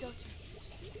mother, like daughter.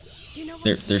 Do you know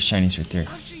what? There's shinies right there.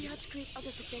 After you had to create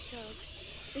other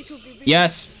projectiles, it would be really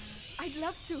Yes. I'd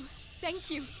love to.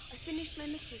 Thank you. I finished my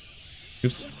mixes.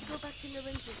 Oops. You have to go back to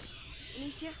Lorenzo's.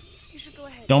 Amicia, you should go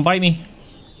ahead. Don't bite me.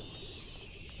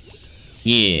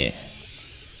 Yeah.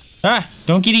 Ah!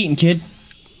 Don't get eaten, kid.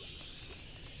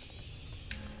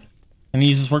 Can I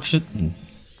use this worksheet?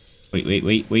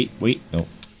 Wait. No.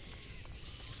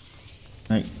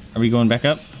 Alright, are we going back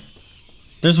up?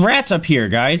 There's rats up here,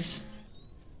 guys.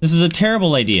 This is a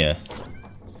terrible idea.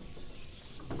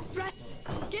 Rats,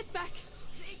 get back.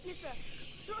 The ignifer.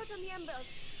 Throw it on the embers.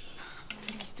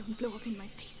 Please don't blow up in my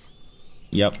face.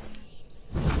 Yep.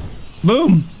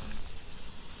 Boom!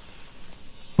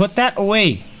 Put that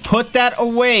away. Put that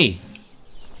away.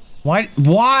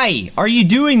 Why are you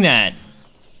doing that?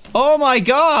 Oh my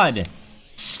god!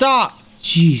 Stop!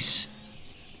 Jeez.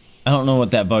 I don't know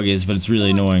what that bug is, but it's really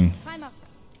annoying. Climb up.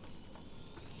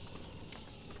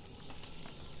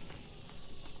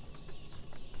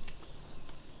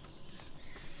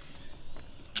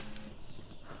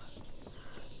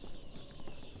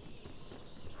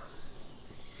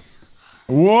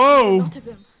 Whoa! Lot of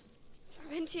them.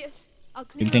 Apprentice. I'll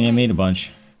clear Good thing I away. made a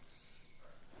bunch.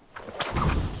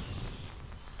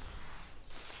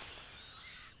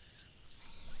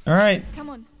 Alright. Come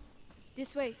on.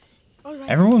 This way. All right.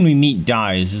 Everyone we meet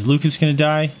dies. Is Lucas gonna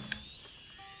die?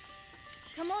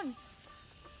 Come on.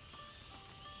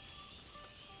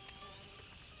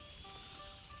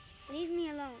 Leave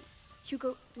me alone.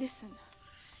 Hugo, listen.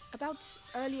 About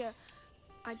earlier,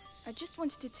 I just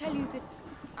wanted to tell you that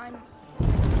I'm...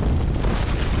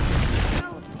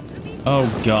 No, Amicia.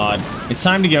 Oh god. It's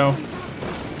time to go.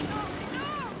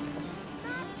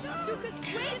 Lucas,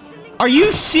 wait. Are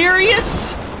you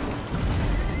serious?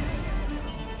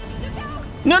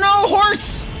 No,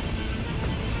 horse!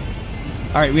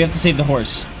 Alright, we have to save the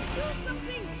horse. Do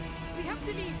something. We have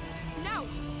to leave. Now.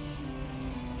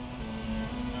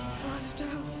 Faster.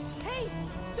 Hey,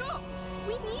 stop.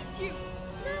 We need you.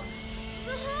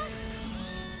 The horse.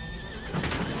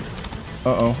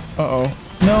 Uh-oh.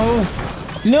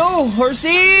 No,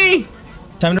 horsey!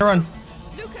 Time to run.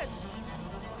 Lucas.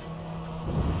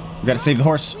 We gotta save the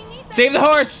horse. We need them. Save the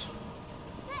horse!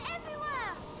 They're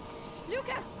everywhere.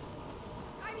 Lucas.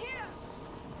 I'm here.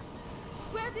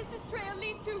 Where does this trail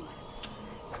lead to?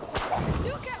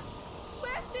 Lucas.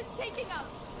 Where's this taking us?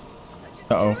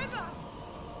 Uh-oh. The river.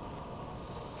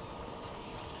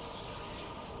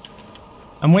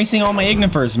 I'm wasting all my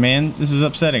ignifers, man. This is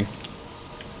upsetting.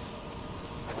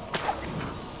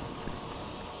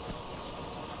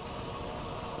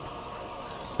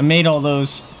 I made all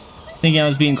those, thinking I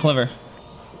was being clever.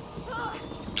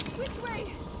 Which way?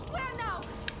 Where now?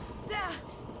 There.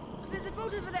 There's a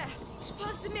boat over there. Just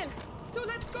past the mill. So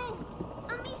let's go.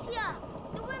 Amicia,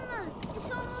 the windmill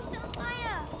is almost on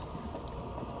fire.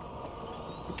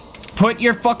 Put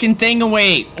your fucking thing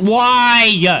away.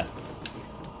 Why?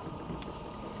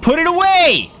 Put it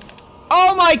away!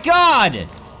 Oh my god!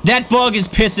 That bug is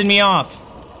pissing me off.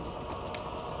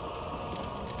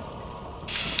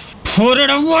 Put it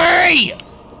away!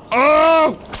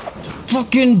 Oh!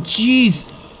 Fucking jeez.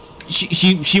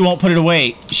 She won't put it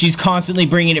away. She's constantly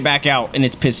bringing it back out and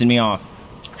it's pissing me off.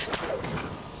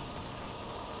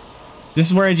 This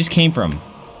is where I just came from.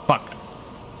 Fuck.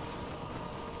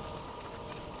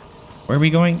 Where are we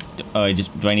going? Oh,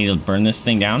 do I need to burn this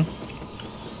thing down?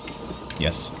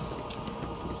 Yes.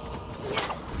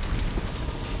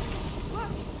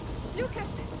 Lucas,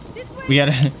 this way. We got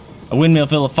a windmill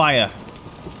full of fire.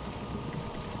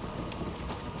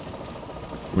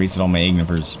 Wasted all my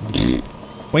ignifers.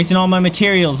 Wasting all my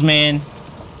materials, man.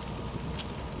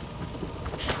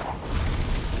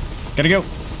 Gotta go.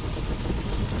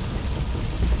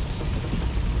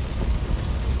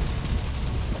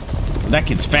 That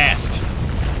kid's fast.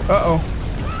 Uh-oh.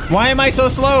 Why am I so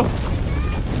slow?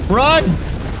 Run!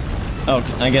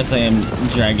 Oh, I guess I am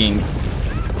dragging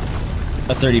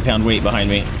a 30-pound weight behind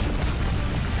me.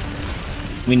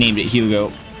 We named it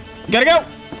Hugo. Gotta go!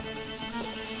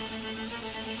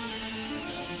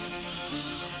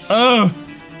 Oh!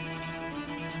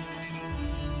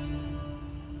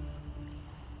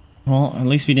 Well, at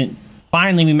least we didn't...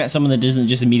 Finally, we met someone that doesn't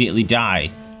just immediately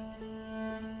die.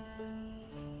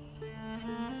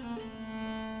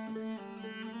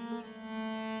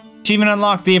 Achievement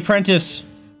unlocked, the Apprentice.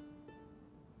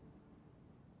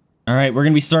 Alright, we're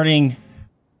gonna be starting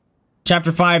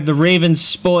Chapter 5, The Raven's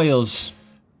Spoils.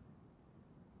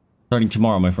 Starting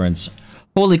tomorrow, my friends.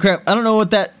 Holy crap, I don't know what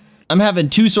that... I'm having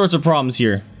two sorts of problems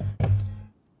here.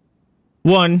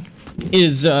 One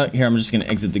is, here, I'm just gonna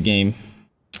exit the game.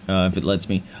 If it lets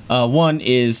me. One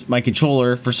is my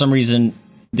controller. For some reason,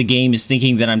 the game is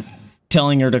thinking that I'm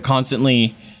telling her to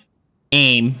constantly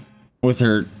aim with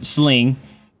her sling.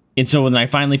 And so when I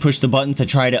finally push the button to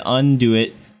try to undo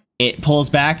it, it pulls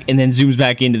back and then zooms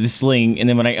back into the sling. And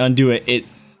then when I undo it, it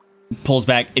pulls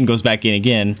back and goes back in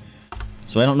again.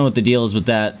 So I don't know what the deal is with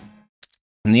that.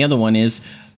 And the other one is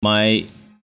my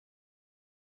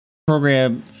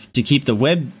program to keep the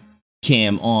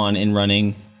webcam on and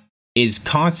running is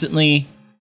constantly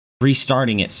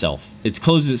restarting itself. It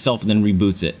closes itself and then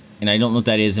reboots it. And I don't know what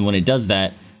that is. And when it does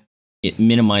that, it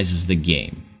minimizes the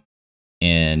game.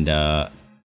 And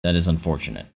that is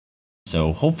unfortunate.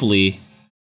 So hopefully...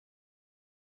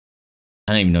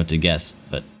 I don't even know what to guess,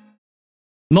 but...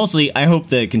 Mostly, I hope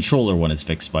the controller one is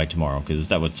fixed by tomorrow, because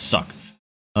that would suck.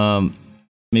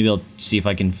 Maybe I'll see if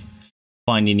I can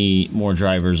find any more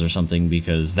drivers or something,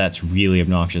 because that's really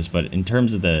obnoxious. But in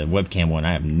terms of the webcam one,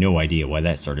 I have no idea why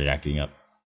that started acting up.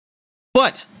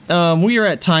 But we are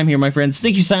at time here, my friends.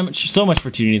 Thank you so much for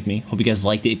tuning in with me. Hope you guys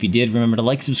liked it. If you did, remember to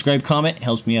like, subscribe, comment. It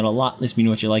helps me out a lot. Lets me know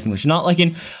what you're liking, what you're not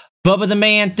liking. Bubba the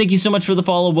Man, thank you so much for the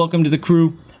follow. Welcome to the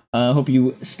crew. Hope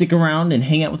you stick around and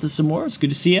hang out with us some more. It's good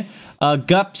to see you.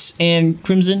 Gups and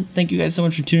Crimson, thank you guys so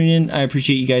much for tuning in. I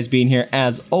appreciate you guys being here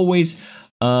as always.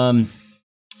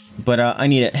 But I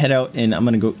need to head out and I'm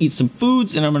gonna go eat some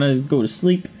foods and I'm gonna go to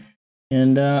sleep.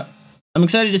 And I'm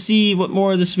excited to see what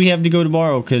more of this we have to go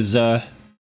tomorrow, because I'm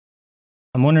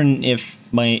wondering if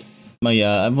I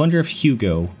wonder if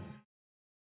Hugo,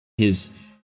 his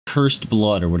cursed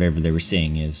blood or whatever they were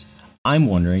saying is, I'm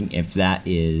wondering if that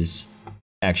is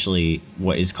actually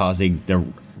what is causing the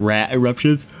rat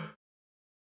eruptions.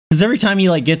 Because every time he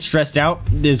like gets stressed out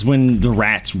is when the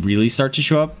rats really start to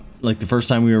show up. Like the first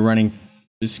time we were running,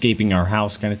 escaping our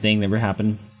house kind of thing that were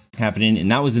happening, and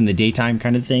that was in the daytime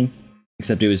kind of thing.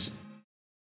 Except it was,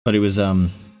 but it was I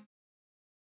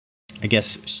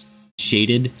guess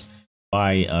shaded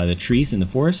by the trees in the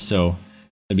forest. So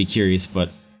I'd be curious,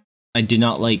 but I did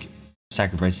not like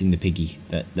sacrificing the piggy.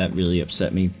 That really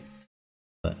upset me.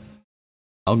 But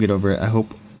I'll get over it, I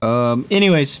hope.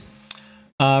 Anyways.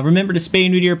 Remember to spay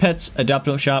and neuter your pets, adopt,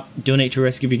 don't shop, donate to a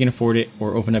rescue if you can afford it,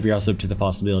 or open up your house up to the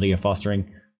possibility of fostering.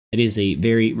 It is a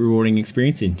very rewarding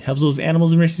experience and helps those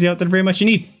animals and rescues out that are very much in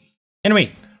need.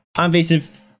 Anyway, I'm Vaesive.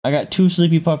 I got two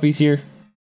sleepy puppies here.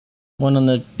 One on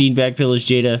the beanbag pillow is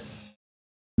Jada.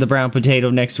 The brown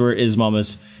potato next to her is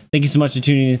Mama's. Thank you so much for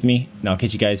tuning in with me, and I'll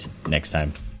catch you guys next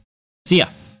time. See ya!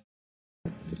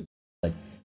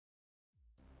 Thanks.